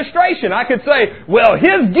for administration. I could say, well,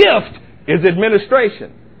 his gift is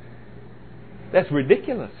administration. That's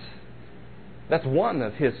ridiculous. That's one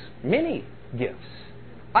of his many gifts.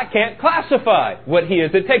 I can't classify what he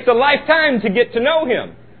is. It takes a lifetime to get to know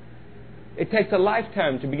him. It takes a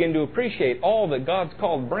lifetime to begin to appreciate all that God's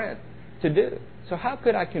called Brent to do. So how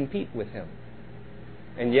could I compete with him?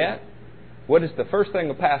 And yet, what is the first thing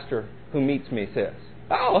a pastor who meets me says?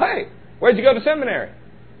 Oh, hey, where'd you go to seminary?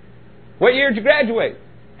 What year did you graduate?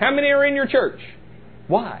 How many are in your church?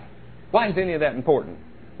 Why? Why is any of that important?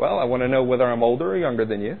 Well, I want to know whether I'm older or younger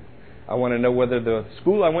than you. I want to know whether the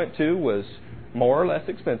school I went to was more or less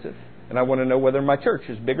expensive. And I want to know whether my church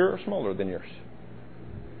is bigger or smaller than yours.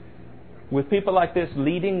 With people like this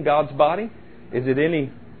leading God's body, is it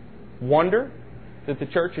any wonder that the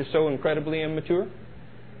church is so incredibly immature?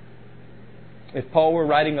 If Paul were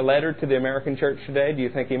writing a letter to the American church today, do you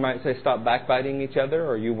think he might say, stop backbiting each other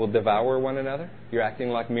or you will devour one another? You're acting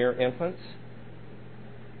like mere infants?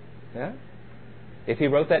 Yeah? If he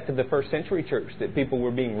wrote that to the first century church that people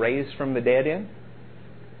were being raised from the dead in,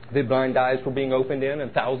 that blind eyes were being opened in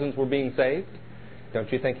and thousands were being saved,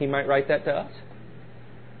 don't you think he might write that to us?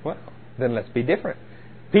 Well, then let's be different.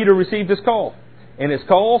 Peter received his call, and his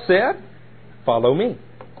call said, follow me.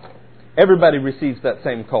 Everybody receives that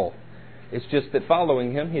same call. It's just that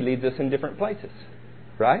following him, he leads us in different places.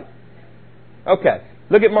 Right? Okay,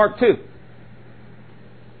 look at Mark 2.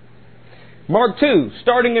 Mark 2,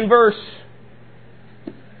 starting in verse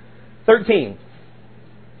 13.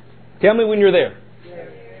 Tell me when you're there.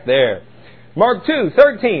 There. Mark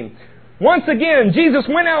 2:13. Once again, Jesus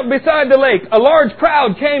went out beside the lake. A large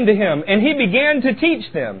crowd came to him, and he began to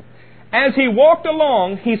teach them. As he walked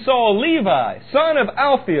along, he saw Levi, son of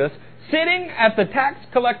Alphaeus, sitting at the tax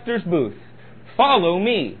collector's booth. Follow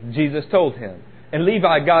me, Jesus told him. And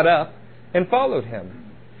Levi got up and followed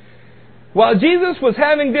him. While Jesus was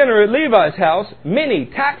having dinner at Levi's house, many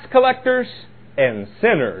tax collectors and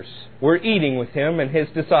sinners were eating with him and his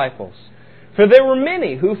disciples, for there were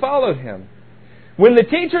many who followed him. When the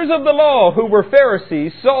teachers of the law, who were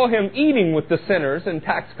Pharisees, saw him eating with the sinners and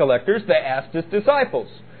tax collectors, they asked his disciples,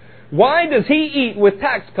 why does he eat with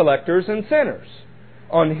tax collectors and sinners?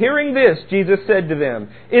 On hearing this, Jesus said to them,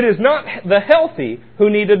 it is not the healthy who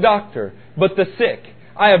need a doctor, but the sick.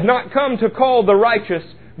 I have not come to call the righteous,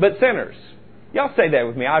 but sinners. Y'all say that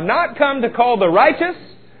with me. I have not come to call the righteous,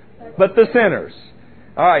 but the sinners.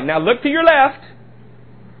 All right, now look to your left.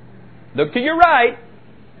 Look to your right.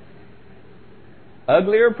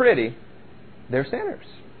 Ugly or pretty, they're sinners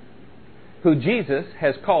who Jesus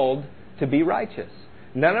has called to be righteous.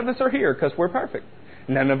 None of us are here because we're perfect.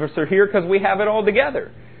 None of us are here because we have it all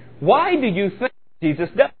together. Why do you think Jesus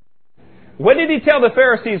does? What did he tell the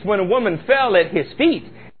Pharisees when a woman fell at his feet,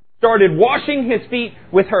 started washing his feet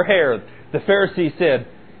with her hair? The Pharisees said,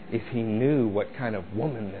 if he knew what kind of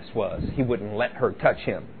woman this was, he wouldn't let her touch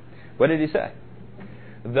him. What did he say?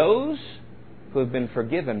 Those who have been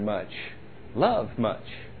forgiven much love much.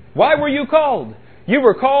 Why were you called? You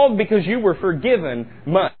were called because you were forgiven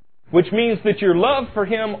much, which means that your love for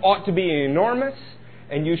him ought to be enormous,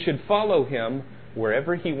 and you should follow him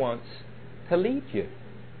wherever he wants to lead you.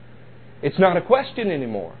 It's not a question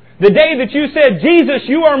anymore. The day that you said, Jesus,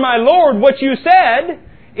 you are my Lord, what you said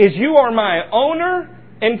is, you are my owner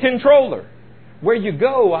and controller. Where you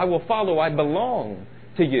go, I will follow. I belong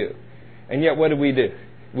to you. And yet what do?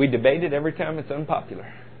 We debate it every time it's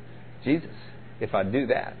unpopular. Jesus, if I do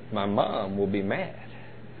that, my mom will be mad.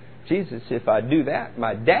 Jesus, if I do that,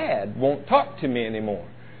 my dad won't talk to me anymore.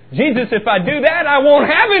 Jesus, if I do that, I won't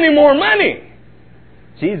have any more money.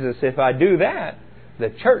 Jesus, if I do that, the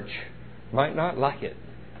church might not like it.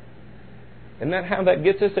 Isn't that how that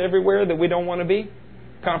gets us everywhere that we don't want to be?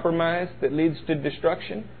 Compromise that leads to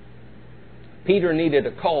destruction. Peter needed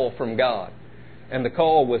a call from God. And the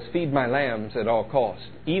call was, feed my lambs at all costs.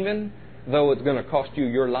 Even though it's going to cost you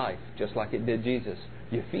your life, just like it did Jesus.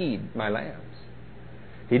 You feed my lambs.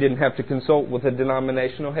 He didn't have to consult with a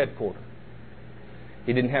denominational headquarters.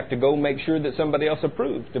 He didn't have to go make sure that somebody else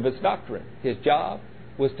approved of its doctrine. His job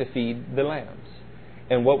was to feed the lambs.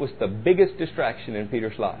 And what was the biggest distraction in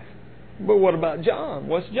Peter's life? But what about John?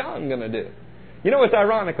 What's John going to do? You know what's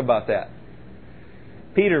ironic about that?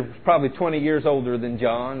 Peter was probably 20 years older than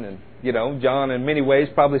John. And, John in many ways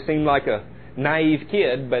probably seemed like a naive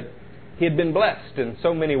kid, but he had been blessed in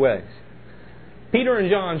so many ways. Peter and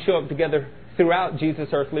John show up together throughout Jesus'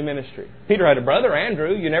 earthly ministry. Peter had a brother,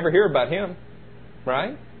 Andrew. You never hear about him,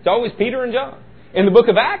 right? It's always Peter and John. In the book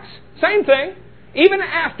of Acts, same thing. Even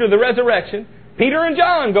after the resurrection, Peter and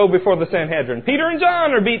John go before the Sanhedrin. Peter and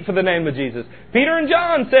John are beat for the name of Jesus. Peter and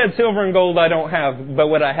John said, silver and gold I don't have, but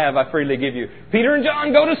what I have I freely give you. Peter and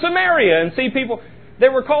John go to Samaria and see people. They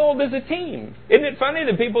were called as a team. Isn't it funny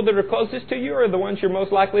the people that are closest to you are the ones you're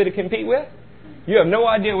most likely to compete with? You have no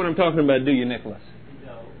idea what I'm talking about, do you, Nicholas?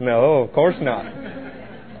 No, of course not.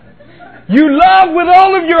 You love with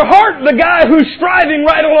all of your heart the guy who's striving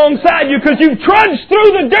right alongside you because you've trudged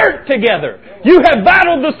through the dirt together. You have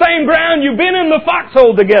battled the same ground. You've been in the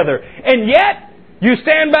foxhole together. And yet, you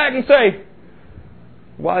stand back and say,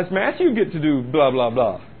 why does Matthew get to do blah, blah,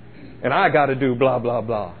 blah? And I got to do blah, blah,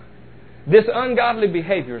 blah. This ungodly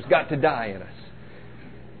behavior has got to die in us.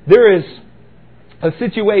 There is a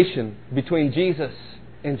situation between Jesus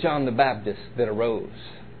and John the Baptist that arose.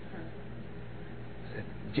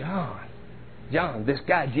 John, this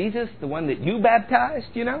guy Jesus, the one that you baptized,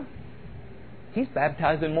 he's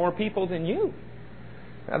baptizing more people than you.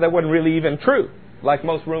 Now, that wasn't really even true, like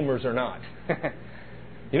most rumors are not.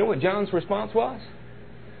 You know what John's response was?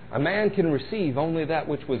 A man can receive only that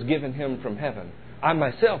which was given him from heaven. I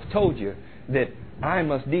myself told you that I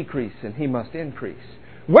must decrease and he must increase.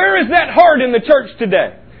 Where is that heart in the church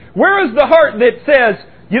today? Where is the heart that says,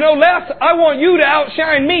 you know, Les, I want you to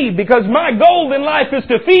outshine me because my goal in life is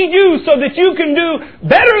to feed you so that you can do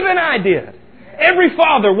better than I did. Every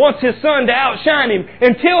father wants his son to outshine him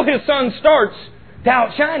until his son starts to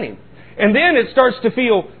outshine him. And then it starts to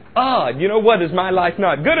feel odd. You know what? Is my life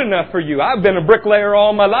not good enough for you? I've been a bricklayer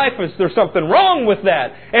all my life. Is there something wrong with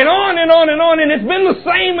that? And on and on and on. And it's been the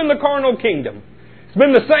same in the carnal kingdom. It's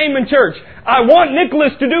been the same in church. I want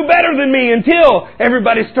Nicholas to do better than me until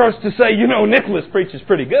everybody starts to say, you know, Nicholas preaches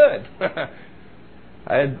pretty good.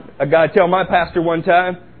 I had a guy tell my pastor one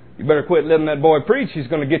time, you better quit letting that boy preach. He's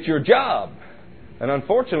going to get you a job. And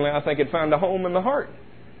unfortunately, I think it found a home in the heart.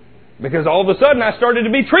 Because all of a sudden I started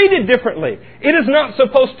to be treated differently. It is not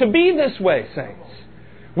supposed to be this way, saints.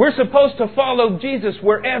 We're supposed to follow Jesus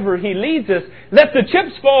wherever He leads us. Let the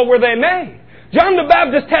chips fall where they may. John the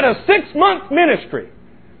Baptist had a 6-month ministry.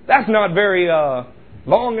 That's not very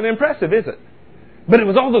long and impressive, is it? But it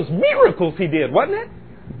was all those miracles he did, wasn't it?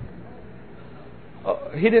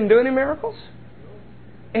 He didn't do any miracles?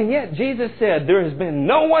 And yet Jesus said, there has been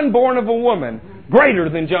no one born of a woman greater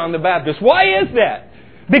than John the Baptist. Why is that?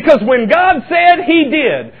 Because when God said, He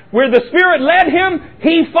did. Where the Spirit led him,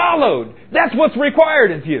 he followed. That's what's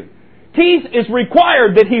required of you. Keith is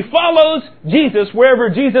required that he follows Jesus wherever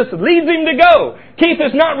Jesus leads him to go. Keith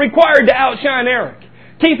is not required to outshine Eric.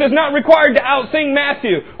 Keith is not required to outsing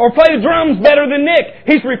Matthew or play the drums better than Nick.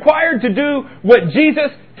 He's required to do what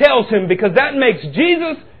Jesus tells him because that makes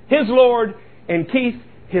Jesus His Lord and Keith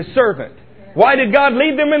His servant. Why did God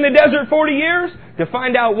lead them in the desert 40 years? To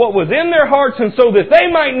find out what was in their hearts and so that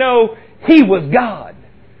they might know He was God.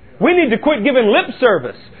 We need to quit giving lip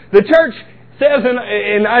service. The church says,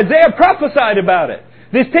 and Isaiah prophesied about it.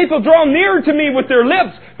 These people draw near to me with their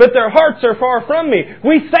lips, but their hearts are far from me.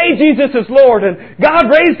 We say Jesus is Lord and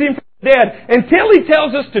God raised Him from the dead until He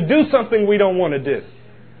tells us to do something we don't want to do.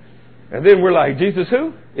 And then we're like, Jesus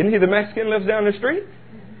who? Isn't He the Mexican who lives down the street?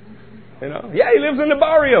 You know, yeah, he lives in the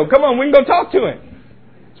barrio. Come on, we can go talk to him.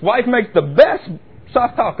 His wife makes the best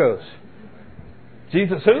soft tacos.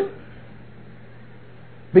 Jesus who?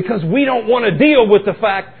 Because we don't want to deal with the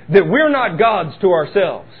fact that we're not gods to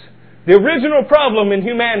ourselves. The original problem in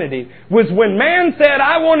humanity was when man said,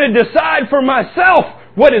 I want to decide for myself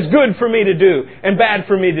what is good for me to do and bad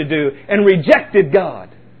for me to do, and rejected God.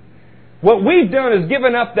 What we've done is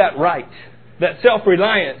given up that right, that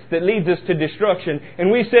self-reliance that leads us to destruction. And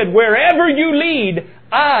we said, wherever you lead,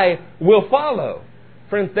 I will follow.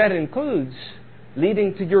 Friends, that includes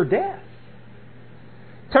leading to your death.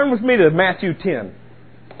 Turn with me to Matthew 10.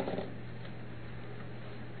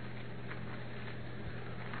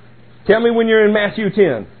 Tell me when you're in Matthew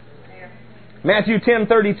 10. Matthew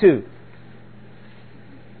 10:32.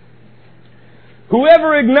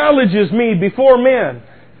 Whoever acknowledges me before men,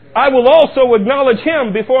 I will also acknowledge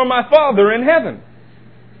him before my Father in heaven.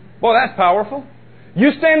 Well, that's powerful.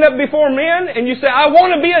 You stand up before men and you say, I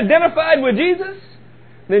want to be identified with Jesus.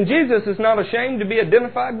 Then Jesus is not ashamed to be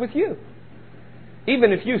identified with you.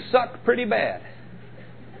 Even if you suck pretty bad.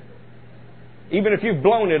 Even if you've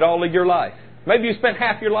blown it all of your life. Maybe you spent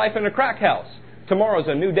half your life in a crack house. Tomorrow's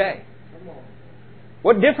a new day.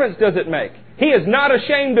 What difference does it make? He is not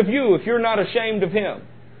ashamed of you if you're not ashamed of Him.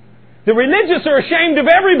 The religious are ashamed of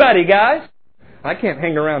everybody, guys. I can't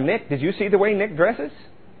hang around Nick. Did you see the way Nick dresses?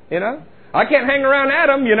 You know? I can't hang around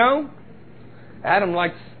Adam, you know? Adam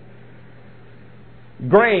likes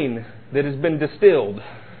grain that has been distilled.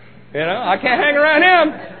 You know? I can't hang around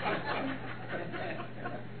him.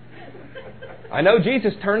 I know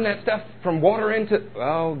Jesus turned that stuff from water into,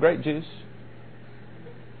 grape juice.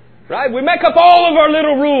 Right? We make up all of our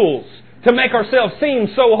little rules to make ourselves seem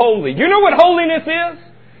so holy. You know what holiness is?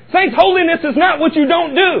 Saints, holiness is not what you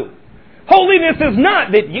don't do. Holiness is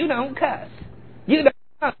not that you don't cuss.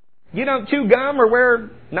 You don't chew gum or wear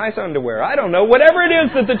nice underwear. I don't know. Whatever it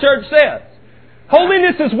is that the church says.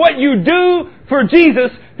 Holiness is what you do for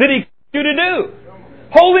Jesus that He called you to do.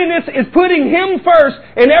 Holiness is putting Him first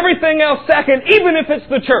and everything else second, even if it's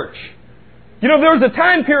the church. You know, there was a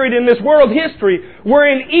time period in this world history where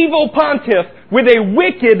an evil pontiff with a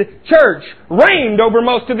wicked church reigned over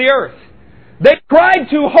most of the earth. They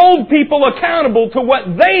tried to hold people accountable to what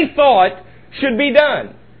they thought should be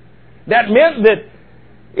done. That meant that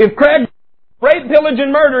if Craig raped, pillage,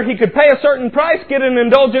 and murder, he could pay a certain price, get an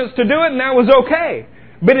indulgence to do it, and that was okay.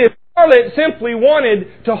 But if Charlotte simply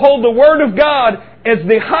wanted to hold the Word of God as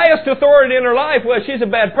the highest authority in her life, well, she's a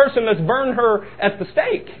bad person, let's burn her at the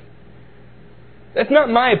stake. That's not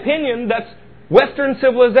my opinion. That's Western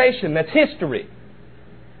civilization. That's history.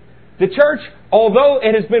 The church, although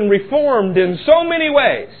it has been reformed in so many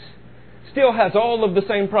ways, still has all of the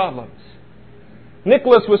same problems.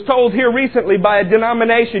 Nicholas was told here recently by a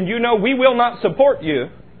denomination, you know, we will not support you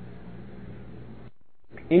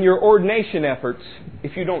in your ordination efforts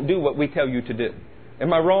if you don't do what we tell you to do.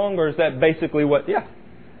 Am I wrong, or is that basically what? Yeah.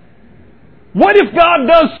 What if God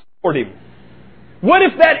does support him? What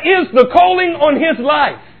if that is the calling on his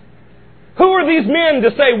life? Who are these men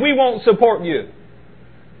to say we won't support you?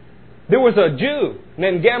 There was a Jew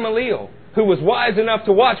named Gamaliel who was wise enough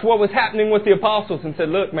to watch what was happening with the apostles and said,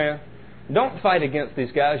 look, man, don't fight against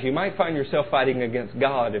these guys. You might find yourself fighting against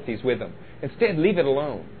God if He's with them. Instead, leave it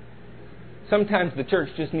alone. Sometimes the church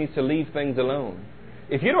just needs to leave things alone.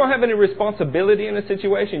 If you don't have any responsibility in a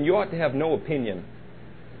situation, you ought to have no opinion.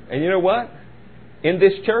 And you know what? In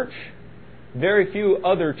this church, very few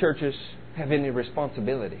other churches have any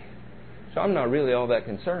responsibility. So I'm not really all that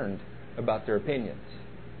concerned about their opinions.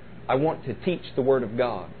 I want to teach the Word of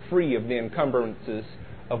God, free of the encumbrances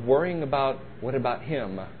of worrying about what about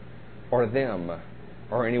him or them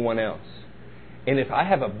or anyone else. And if I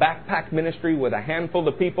have a backpack ministry with a handful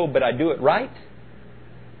of people, but I do it right,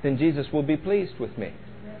 then Jesus will be pleased with me.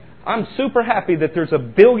 I'm super happy that there's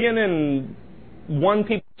 1,000,001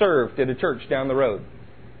 people served at a church down the road.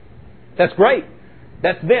 That's great.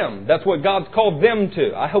 That's them. That's what God's called them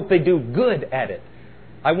to. I hope they do good at it.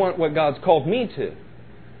 I want what God's called me to.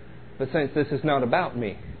 But saints, this is not about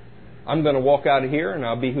me. I'm going to walk out of here and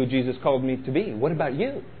I'll be who Jesus called me to be. What about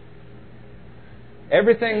you?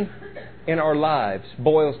 Everything in our lives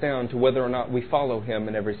boils down to whether or not we follow Him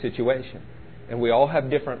in every situation. And we all have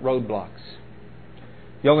different roadblocks.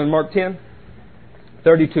 Y'all in Mark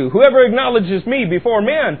 10:32. Whoever acknowledges me before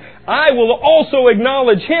men, I will also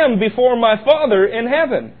acknowledge him before my Father in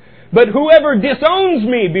heaven. But whoever disowns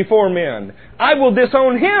me before men, I will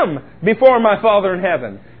disown him before my Father in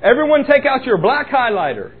heaven. Everyone take out your black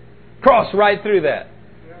highlighter. Cross right through that.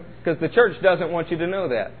 Because the church doesn't want you to know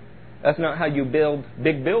that. That's not how you build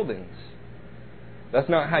big buildings. That's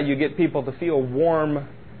not how you get people to feel warm,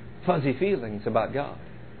 fuzzy feelings about God.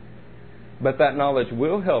 But that knowledge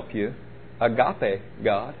will help you agape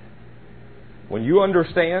God. When you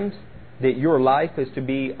understand that your life is to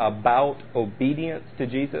be about obedience to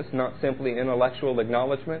Jesus, not simply intellectual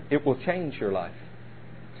acknowledgement, it will change your life.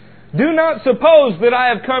 Do not suppose that I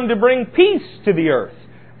have come to bring peace to the earth.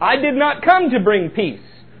 I did not come to bring peace,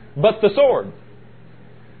 but the sword.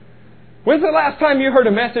 When's the last time you heard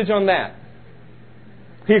a message on that?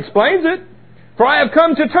 He explains it. For I have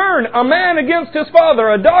come to turn a man against his father,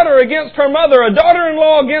 a daughter against her mother, a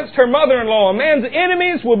daughter-in-law against her mother-in-law. A man's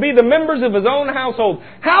enemies will be the members of his own household.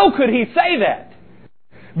 How could he say that?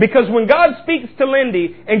 Because when God speaks to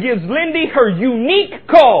Lindy and gives Lindy her unique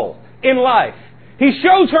call in life, He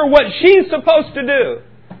shows her what she's supposed to do.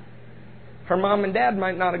 Her mom and dad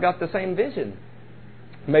might not have got the same vision.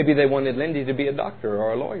 Maybe they wanted Lindy to be a doctor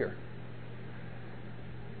or a lawyer.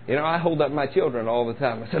 You know, I hold up my children all the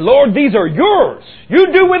time. I say, Lord, these are yours.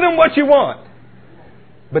 You do with them what you want.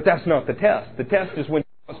 But that's not the test. The test is when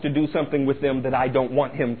He wants to do something with them that I don't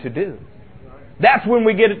want Him to do. That's when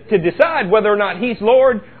we get to decide whether or not He's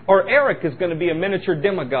Lord or Eric is going to be a miniature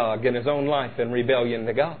demagogue in his own life in rebellion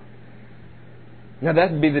to God. Now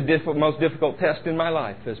that would be the most difficult test in my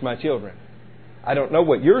life as my children. I don't know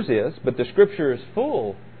what yours is, but the Scripture is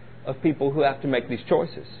full of people who have to make these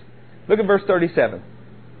choices. Look at verse 37.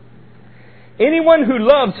 Anyone who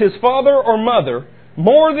loves his father or mother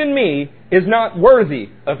more than me is not worthy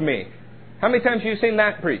of me. How many times have you seen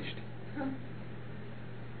that preached?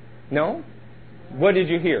 No? What did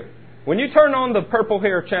you hear? When you turn on the purple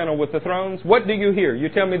hair channel with the thrones, what do you hear? You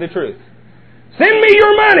tell me the truth. Send me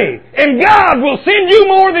your money, and God will send you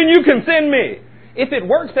more than you can send me. If it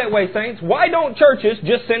works that way, saints, why don't churches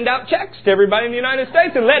just send out checks to everybody in the United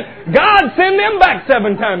States and let God send them back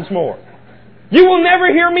 7 times more? You will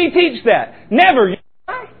never hear me teach that. Never.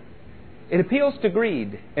 It appeals to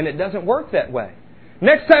greed, and it doesn't work that way.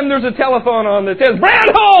 Next time there's a telephone on that says, Brad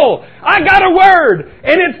Hole, I got a word,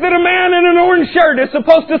 and it's that a man in an orange shirt is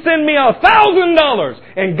supposed to send me $1,000,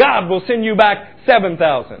 and God will send you back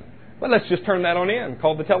 7,000. Well, let's just turn that on in.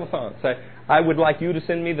 Call the telephone. Say, I would like you to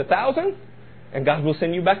send me the 1,000, and God will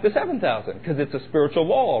send you back the 7,000, because it's a spiritual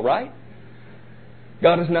law, right?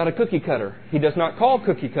 God is not a cookie cutter. He does not call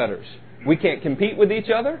cookie cutters. We can't compete with each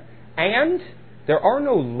other, and there are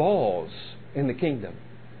no laws in the kingdom.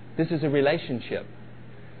 This is a relationship.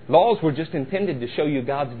 Laws were just intended to show you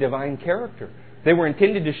God's divine character. They were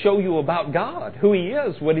intended to show you about God, who He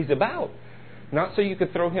is, what He's about. Not so you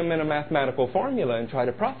could throw Him in a mathematical formula and try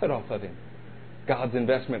to profit off of Him. God's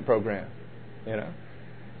investment program. You know,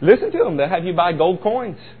 listen to them. They'll have you buy gold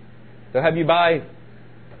coins. They'll have you buy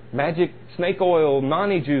magic snake oil,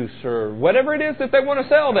 nani juice, or whatever it is that they want to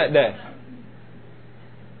sell that day.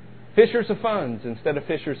 Fishers of funds instead of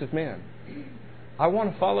fishers of men. I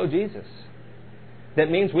want to follow Jesus. That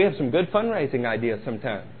means we have some good fundraising ideas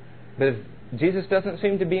sometimes. But if Jesus doesn't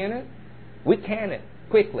seem to be in it, we can it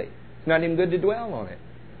quickly. It's not even good to dwell on it.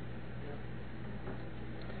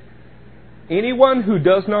 Anyone who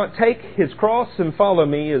does not take his cross and follow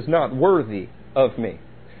me is not worthy of me.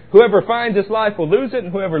 Whoever finds his life will lose it,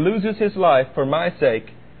 and whoever loses his life for my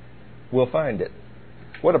sake will find it.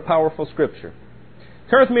 What a powerful scripture.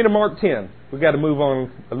 Turn with me to Mark 10. We've got to move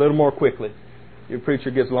on a little more quickly. Your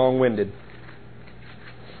preacher gets long-winded.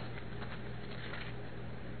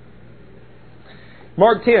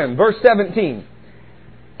 Mark 10, verse 17.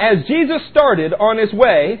 As Jesus started on his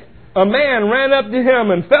way, a man ran up to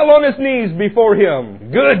him and fell on his knees before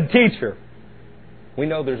him. Good teacher. We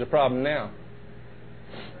know there's a problem now.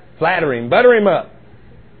 Flatter him, butter him up.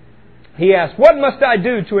 He asked, what must I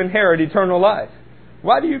do to inherit eternal life?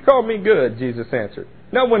 Why do you call me good? Jesus answered.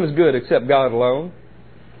 No one is good except God alone.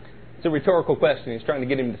 It's a rhetorical question. He's trying to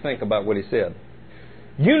get him to think about what he said.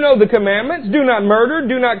 You know the commandments. Do not murder.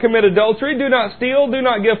 Do not commit adultery. Do not steal. Do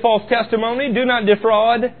not give false testimony. Do not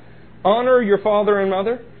defraud. Honor your father and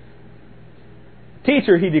mother.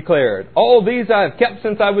 Teacher, he declared, all these I have kept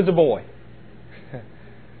since I was a boy.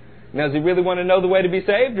 Now, does he really want to know the way to be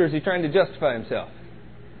saved, or is he trying to justify himself?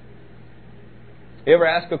 You ever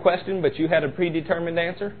ask a question, but you had a predetermined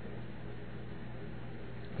answer?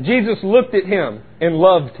 Jesus looked at him and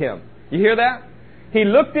loved him. You hear that? He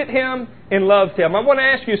looked at him and loved him. I want to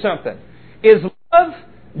ask you something. Is love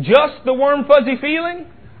just the warm, fuzzy feeling?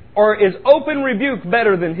 Or is open rebuke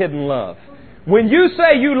better than hidden love? When you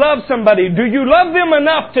say you love somebody, do you love them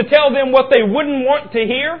enough to tell them what they wouldn't want to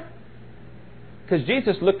hear? Because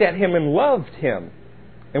Jesus looked at him and loved him.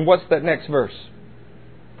 And what's that next verse?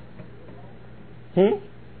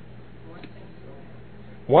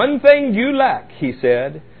 One thing you lack, he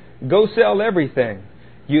said. Go sell everything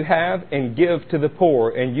you have and give to the poor,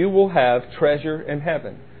 and you will have treasure in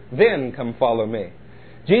heaven. Then come follow me.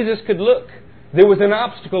 Jesus could look. There was an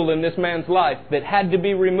obstacle in this man's life that had to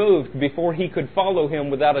be removed before he could follow him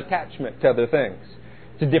without attachment to other things.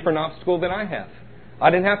 It's a different obstacle than I have. I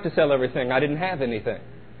didn't have to sell everything. I didn't have anything.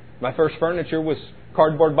 My first furniture was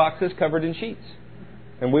cardboard boxes covered in sheets.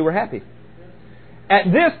 And we were happy. At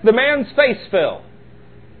this, the man's face fell.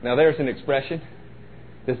 Now there's an expression.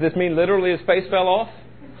 Does this mean literally his face fell off?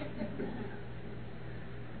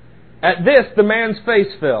 At this, the man's face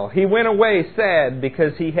fell. He went away sad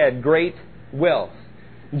because he had great wealth.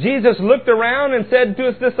 Jesus looked around and said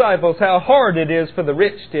to his disciples, how hard it is for the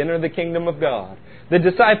rich to enter the kingdom of God. The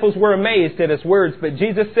disciples were amazed at his words, but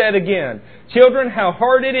Jesus said again, children, how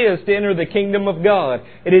hard it is to enter the kingdom of God.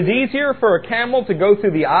 It is easier for a camel to go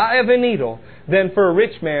through the eye of a needle than for a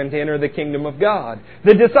rich man to enter the kingdom of God.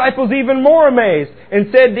 The disciples even more amazed and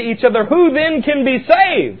said to each other, who then can be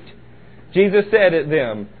saved? Jesus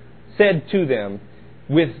said to them,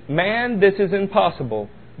 with man this is impossible,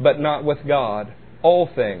 but not with God. All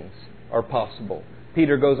things are possible.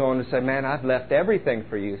 Peter goes on to say, man, I've left everything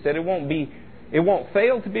for you. He said it won't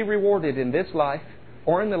fail to be rewarded in this life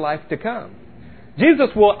or in the life to come. Jesus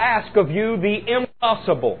will ask of you the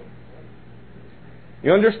impossible.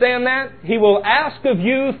 You understand that? He will ask of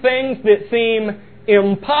you things that seem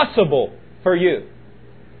impossible for you.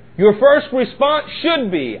 Your first response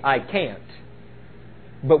should be, I can't.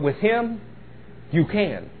 But with Him, you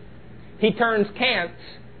can. He turns can'ts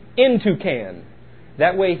into can.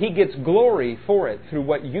 That way He gets glory for it through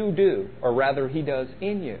what you do, or rather He does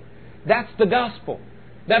in you. That's the gospel.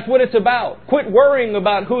 That's what it's about. Quit worrying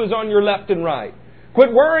about who is on your left and right.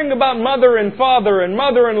 Quit worrying about mother and father and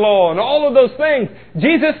mother-in-law and all of those things.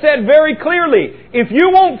 Jesus said very clearly, if you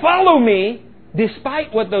won't follow me,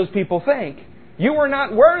 despite what those people think, you are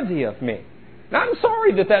not worthy of me. Now, I'm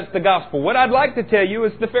sorry that that's the gospel. What I'd like to tell you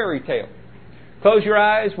is the fairy tale. Close your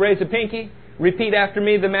eyes, raise a pinky, repeat after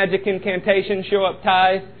me the magic incantation, show up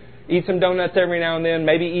tithe, eat some donuts every now and then,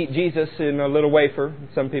 maybe eat Jesus in a little wafer.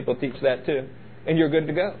 Some people teach that too. And you're good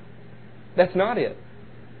to go. That's not it.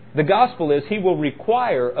 The gospel is He will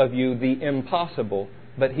require of you the impossible,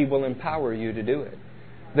 but He will empower you to do it.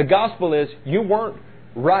 The gospel is you weren't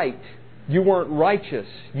right, you weren't righteous,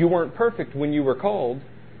 you weren't perfect when you were called.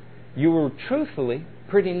 You were truthfully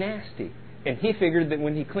pretty nasty. And He figured that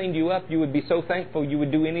when He cleaned you up, you would be so thankful you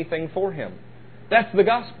would do anything for Him. That's the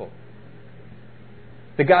gospel.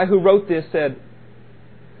 The guy who wrote this said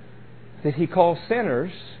that He calls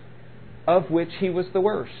sinners, of which he was the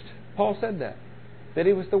worst. Paul said that. that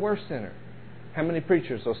he was the worst sinner. How many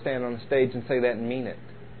preachers will stand on the stage and say that and mean it?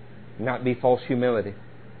 Not be false humility.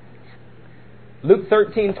 Luke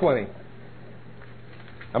 13:20.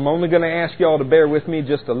 I'm only going to ask y'all to bear with me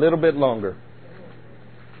just a little bit longer.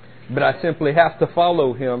 But I simply have to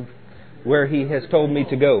follow him where he has told me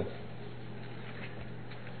to go.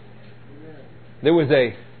 There was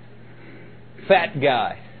a fat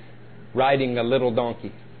guy riding a little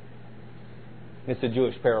donkey. It's a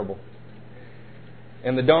Jewish parable.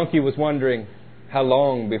 And the donkey was wondering, how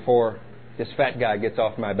long before this fat guy gets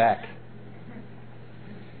off my back?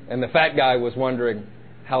 And the fat guy was wondering,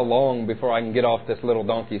 how long before I can get off this little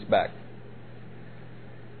donkey's back?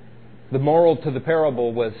 The moral to the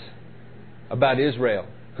parable was about Israel,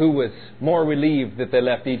 who was more relieved that they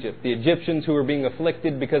left Egypt. The Egyptians who were being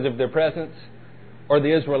afflicted because of their presence, or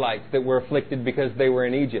the Israelites that were afflicted because they were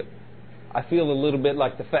in Egypt. I feel a little bit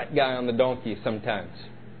like the fat guy on the donkey sometimes.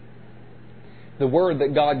 The word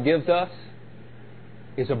that God gives us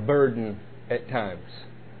is a burden at times.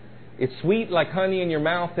 It's sweet like honey in your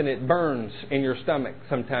mouth, and it burns in your stomach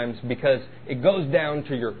sometimes because it goes down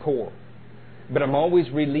to your core. But I'm always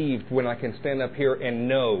relieved when I can stand up here and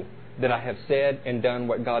know that I have said and done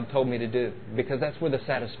what God told me to do, because that's where the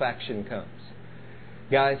satisfaction comes.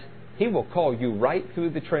 Guys, He will call you right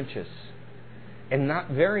through the trenches, and not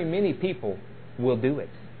very many people will do it.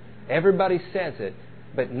 Everybody says it,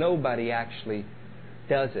 but nobody actually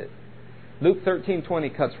does it. Luke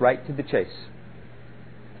 13:20 cuts right to the chase.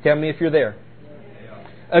 Tell me if you're there.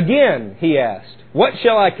 Again, he asked, what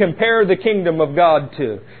shall I compare the kingdom of God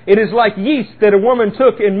to? It is like yeast that a woman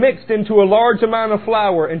took and mixed into a large amount of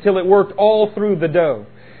flour until it worked all through the dough.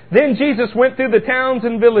 Then Jesus went through the towns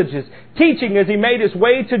and villages, teaching as He made His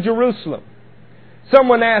way to Jerusalem.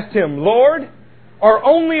 Someone asked Him, Lord, are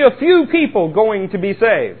only a few people going to be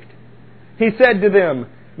saved? He said to them,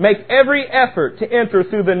 make every effort to enter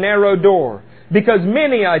through the narrow door, because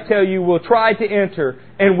many, I tell you, will try to enter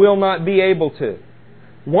and will not be able to.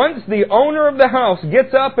 Once the owner of the house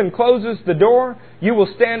gets up and closes the door, you will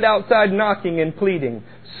stand outside knocking and pleading,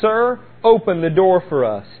 Sir, open the door for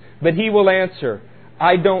us. But he will answer,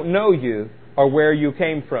 I don't know you or where you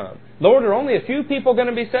came from. Lord, are only a few people going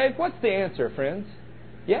to be saved? What's the answer, friends?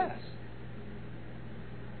 Yes.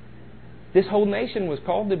 This whole nation was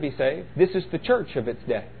called to be saved. This is the church of its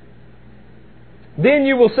day. Then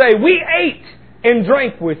you will say, we ate and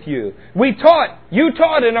drank with you. You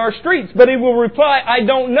taught in our streets. But He will reply, I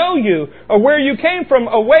don't know you or where you came from.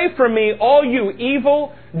 Away from me, all you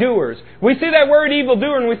evil doers. We see that word evil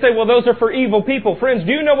doer and we say, well, those are for evil people. Friends,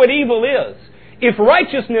 do you know what evil is? If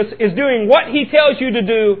righteousness is doing what He tells you to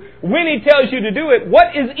do, when He tells you to do it,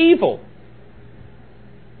 what is evil?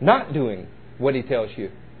 Not doing what He tells you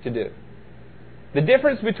to do. The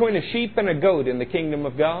difference between a sheep and a goat in the kingdom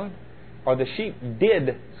of God are the sheep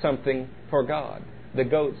did something for God. The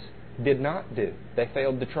goats did not do. They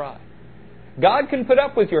failed to try. God can put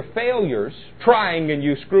up with your failures, trying and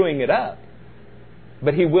you screwing it up,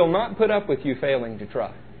 but He will not put up with you failing to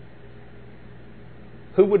try.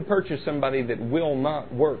 Who would purchase somebody that will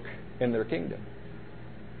not work in their kingdom?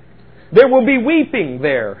 There will be weeping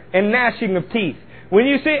there and gnashing of teeth when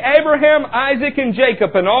you see Abraham, Isaac, and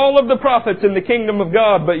Jacob and all of the prophets in the kingdom of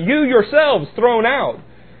God, but you yourselves thrown out.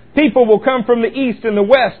 People will come from the east and the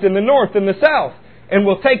west and the north and the south and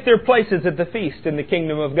will take their places at the feast in the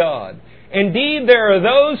kingdom of God. Indeed, there are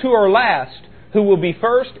those who are last who will be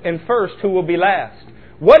first, and first who will be last.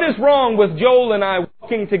 What is wrong with Joel and I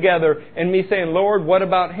walking together and me saying, Lord, what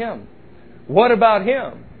about him? What about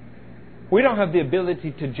him? We don't have the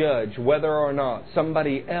ability to judge whether or not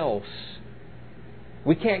somebody else,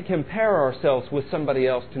 we can't compare ourselves with somebody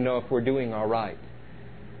else to know if we're doing all right.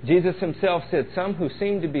 Jesus Himself said some who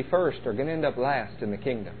seem to be first are going to end up last in the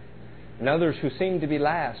kingdom. And others who seem to be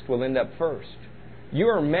last will end up first. You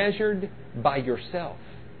are measured by yourself.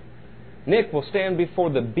 Nick will stand before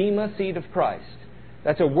the Bema seat of Christ.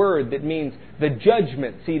 That's a word that means the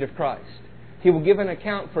judgment seat of Christ. He will give an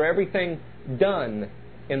account for everything done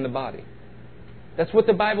in the body. That's what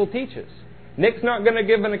the Bible teaches. Nick's not going to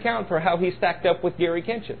give an account for how he stacked up with Gary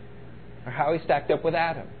Kenshin or how he stacked up with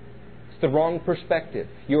Adam. The wrong perspective.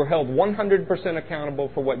 You are held 100%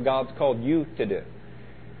 accountable for what God's called you to do.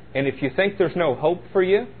 And if you think there's no hope for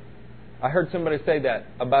you, I heard somebody say that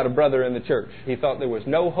about a brother in the church. He thought there was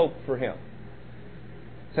no hope for him.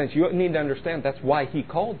 Since you need to understand, that's why He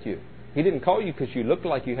called you. He didn't call you because you looked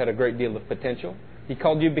like you had a great deal of potential. He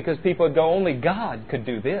called you because people would go, only God could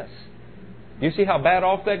do this. You see how bad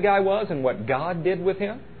off that guy was and what God did with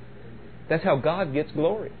him? That's how God gets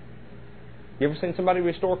glory. You ever seen somebody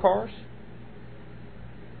restore cars?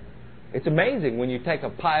 It's amazing when you take a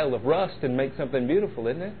pile of rust and make something beautiful,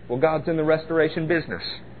 isn't it? Well, God's in the restoration business.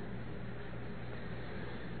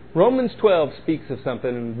 Romans 12 speaks of something,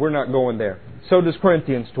 and we're not going there. So does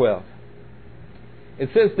Corinthians 12. It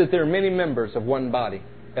says that there are many members of one body,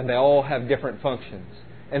 and they all have different functions.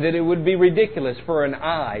 And that it would be ridiculous for an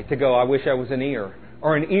eye to go, I wish I was an ear.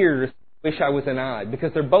 Or an ear to say, I wish I was an eye.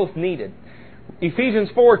 Because they're both needed. Ephesians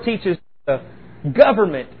 4 teaches the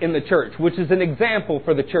government in the church, which is an example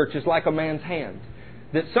for the church, is like a man's hand.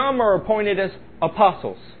 That some are appointed as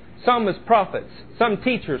apostles, some as prophets, some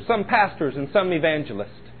teachers, some pastors, and some evangelists.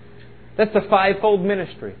 That's the fivefold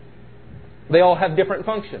ministry. They all have different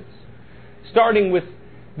functions. Starting with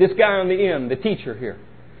this guy on the end, the teacher here.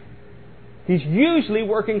 He's usually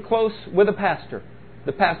working close with a pastor.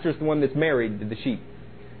 The pastor's the one that's married to the sheep.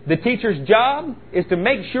 The teacher's job is to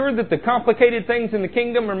make sure that the complicated things in the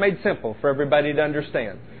kingdom are made simple for everybody to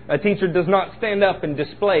understand. A teacher does not stand up and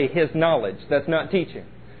display his knowledge. That's not teaching.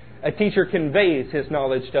 A teacher conveys his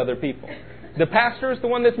knowledge to other people. The pastor is the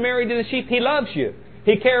one that's married to the sheep. He loves you.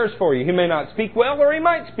 He cares for you. He may not speak well, or he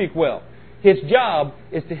might speak well. His job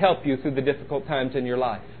is to help you through the difficult times in your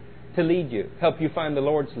life, to lead you, help you find the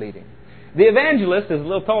Lord's leading. The evangelist is a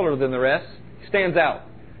little taller than the rest. He stands out.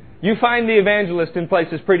 You find the evangelist in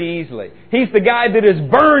places pretty easily. He's the guy that is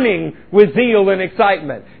burning with zeal and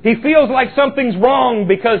excitement. He feels like something's wrong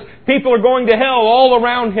because people are going to hell all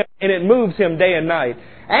around him, and it moves him day and night.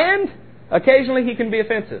 And occasionally he can be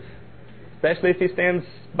offensive, especially if he stands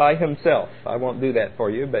by himself. I won't do that for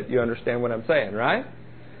you, but you understand what I'm saying, right?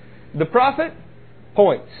 The prophet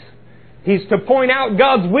points. He's to point out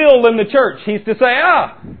God's will in the church. He's to say,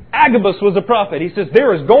 Agabus was a prophet. He says,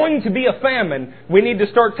 there is going to be a famine. We need to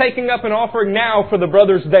start taking up an offering now for the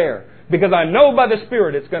brothers there, because I know by the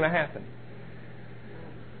Spirit it's going to happen.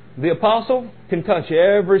 The apostle can touch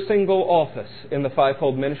every single office in the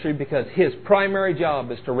fivefold ministry because his primary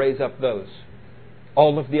job is to raise up those,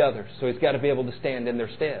 all of the others. So he's got to be able to stand in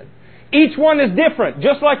their stead. Each one is different,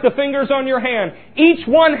 just like the fingers on your hand. Each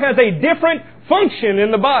one has a different function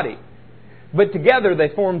in the body. But together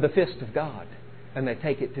they form the fist of God, and they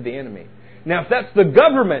take it to the enemy. Now, if that's the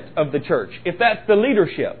government of the church, if that's the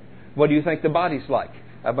leadership, what do you think the body's like?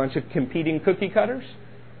 A bunch of competing cookie cutters?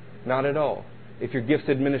 Not at all. If your gift's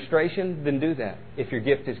administration, then do that. If your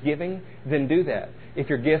gift is giving, then do that. If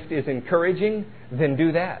your gift is encouraging, then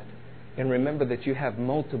do that. And remember that you have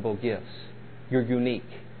multiple gifts. You're unique.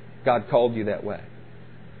 God called you that way.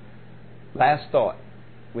 Last thought.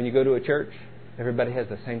 When you go to a church, everybody has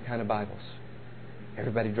the same kind of Bibles.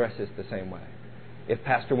 Everybody dresses the same way. If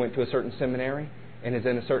pastor went to a certain seminary and is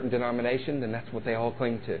in a certain denomination, then that's what they all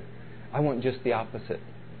cling to. I want just the opposite.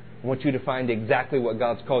 I want you to find exactly what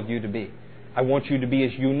God's called you to be. I want you to be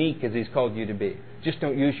as unique as He's called you to be. Just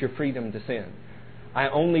don't use your freedom to sin. I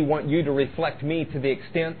only want you to reflect me to the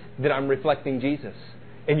extent that I'm reflecting Jesus.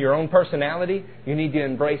 In your own personality, you need to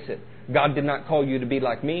embrace it. God did not call you to be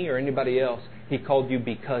like me or anybody else. He called you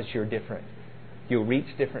because you're different. You'll reach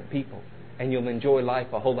different people, and you'll enjoy life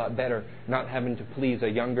a whole lot better not having to please a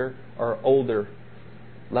younger or older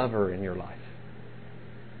lover in your life.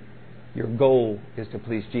 Your goal is to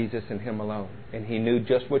please Jesus and Him alone. And He knew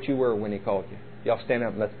just what you were when He called you. Y'all stand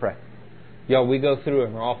up and let's pray. Y'all, we go through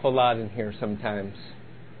an awful lot in here sometimes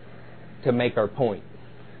to make our point.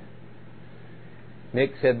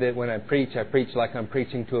 Nick said that when I preach like I'm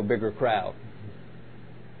preaching to a bigger crowd.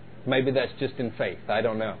 Maybe that's just in faith. I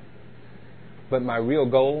don't know. But my real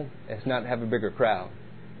goal is not to have a bigger crowd.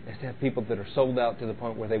 It's to have people that are sold out to the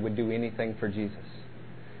point where they would do anything for Jesus.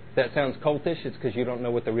 If that sounds cultish, it's because you don't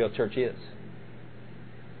know what the real church is.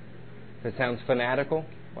 If it sounds fanatical,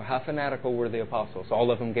 well, how fanatical were the apostles?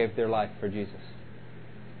 All of them gave their life for Jesus.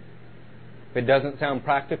 If it doesn't sound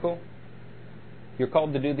practical, you're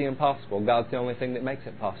called to do the impossible. God's the only thing that makes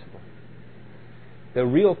it possible. The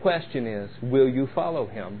real question is, will you follow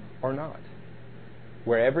Him or not?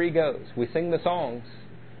 Wherever He goes. We sing the songs.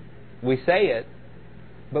 We say it.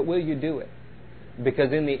 But will you do it?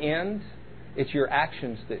 Because in the end, it's your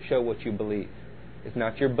actions that show what you believe. It's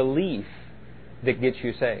not your belief that gets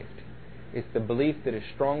you saved. It's the belief that is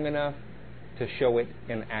strong enough to show it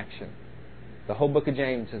in action. The whole book of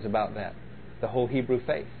James is about that. The whole Hebrew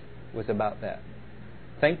faith was about that.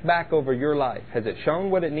 Think back over your life. Has it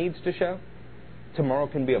shown what it needs to show? Tomorrow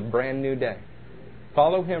can be a brand new day.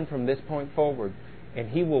 Follow Him from this point forward, and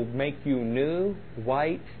He will make you new,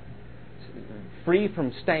 white, free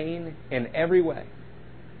from stain in every way.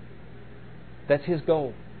 That's His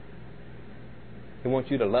goal. He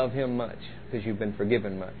wants you to love Him much because you've been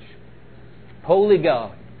forgiven much. Holy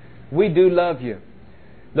God, we do love You.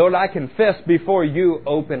 Lord, I confess before You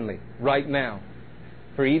openly right now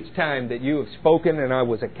for each time that you have spoken and I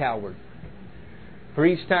was a coward. For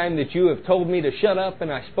each time that you have told me to shut up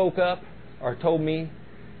and I spoke up, or told me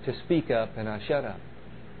to speak up and I shut up.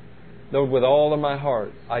 Lord, with all of my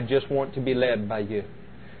heart, I just want to be led by you.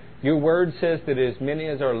 Your word says that as many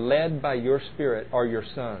as are led by your Spirit are your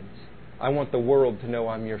sons. I want the world to know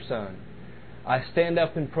I'm your son. I stand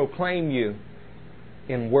up and proclaim you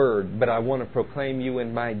in word, but I want to proclaim you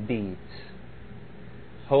in my deeds.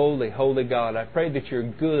 Holy, holy God, I pray that your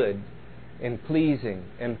good and pleasing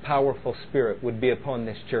and powerful Spirit would be upon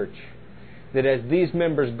this church. That as these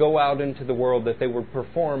members go out into the world, that they would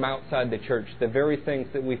perform outside the church the very things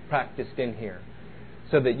that we've practiced in here,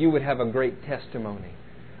 so that you would have a great testimony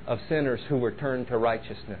of sinners who were turned to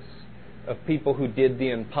righteousness, of people who did the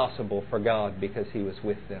impossible for God because He was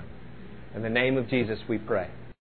with them. In the name of Jesus we pray.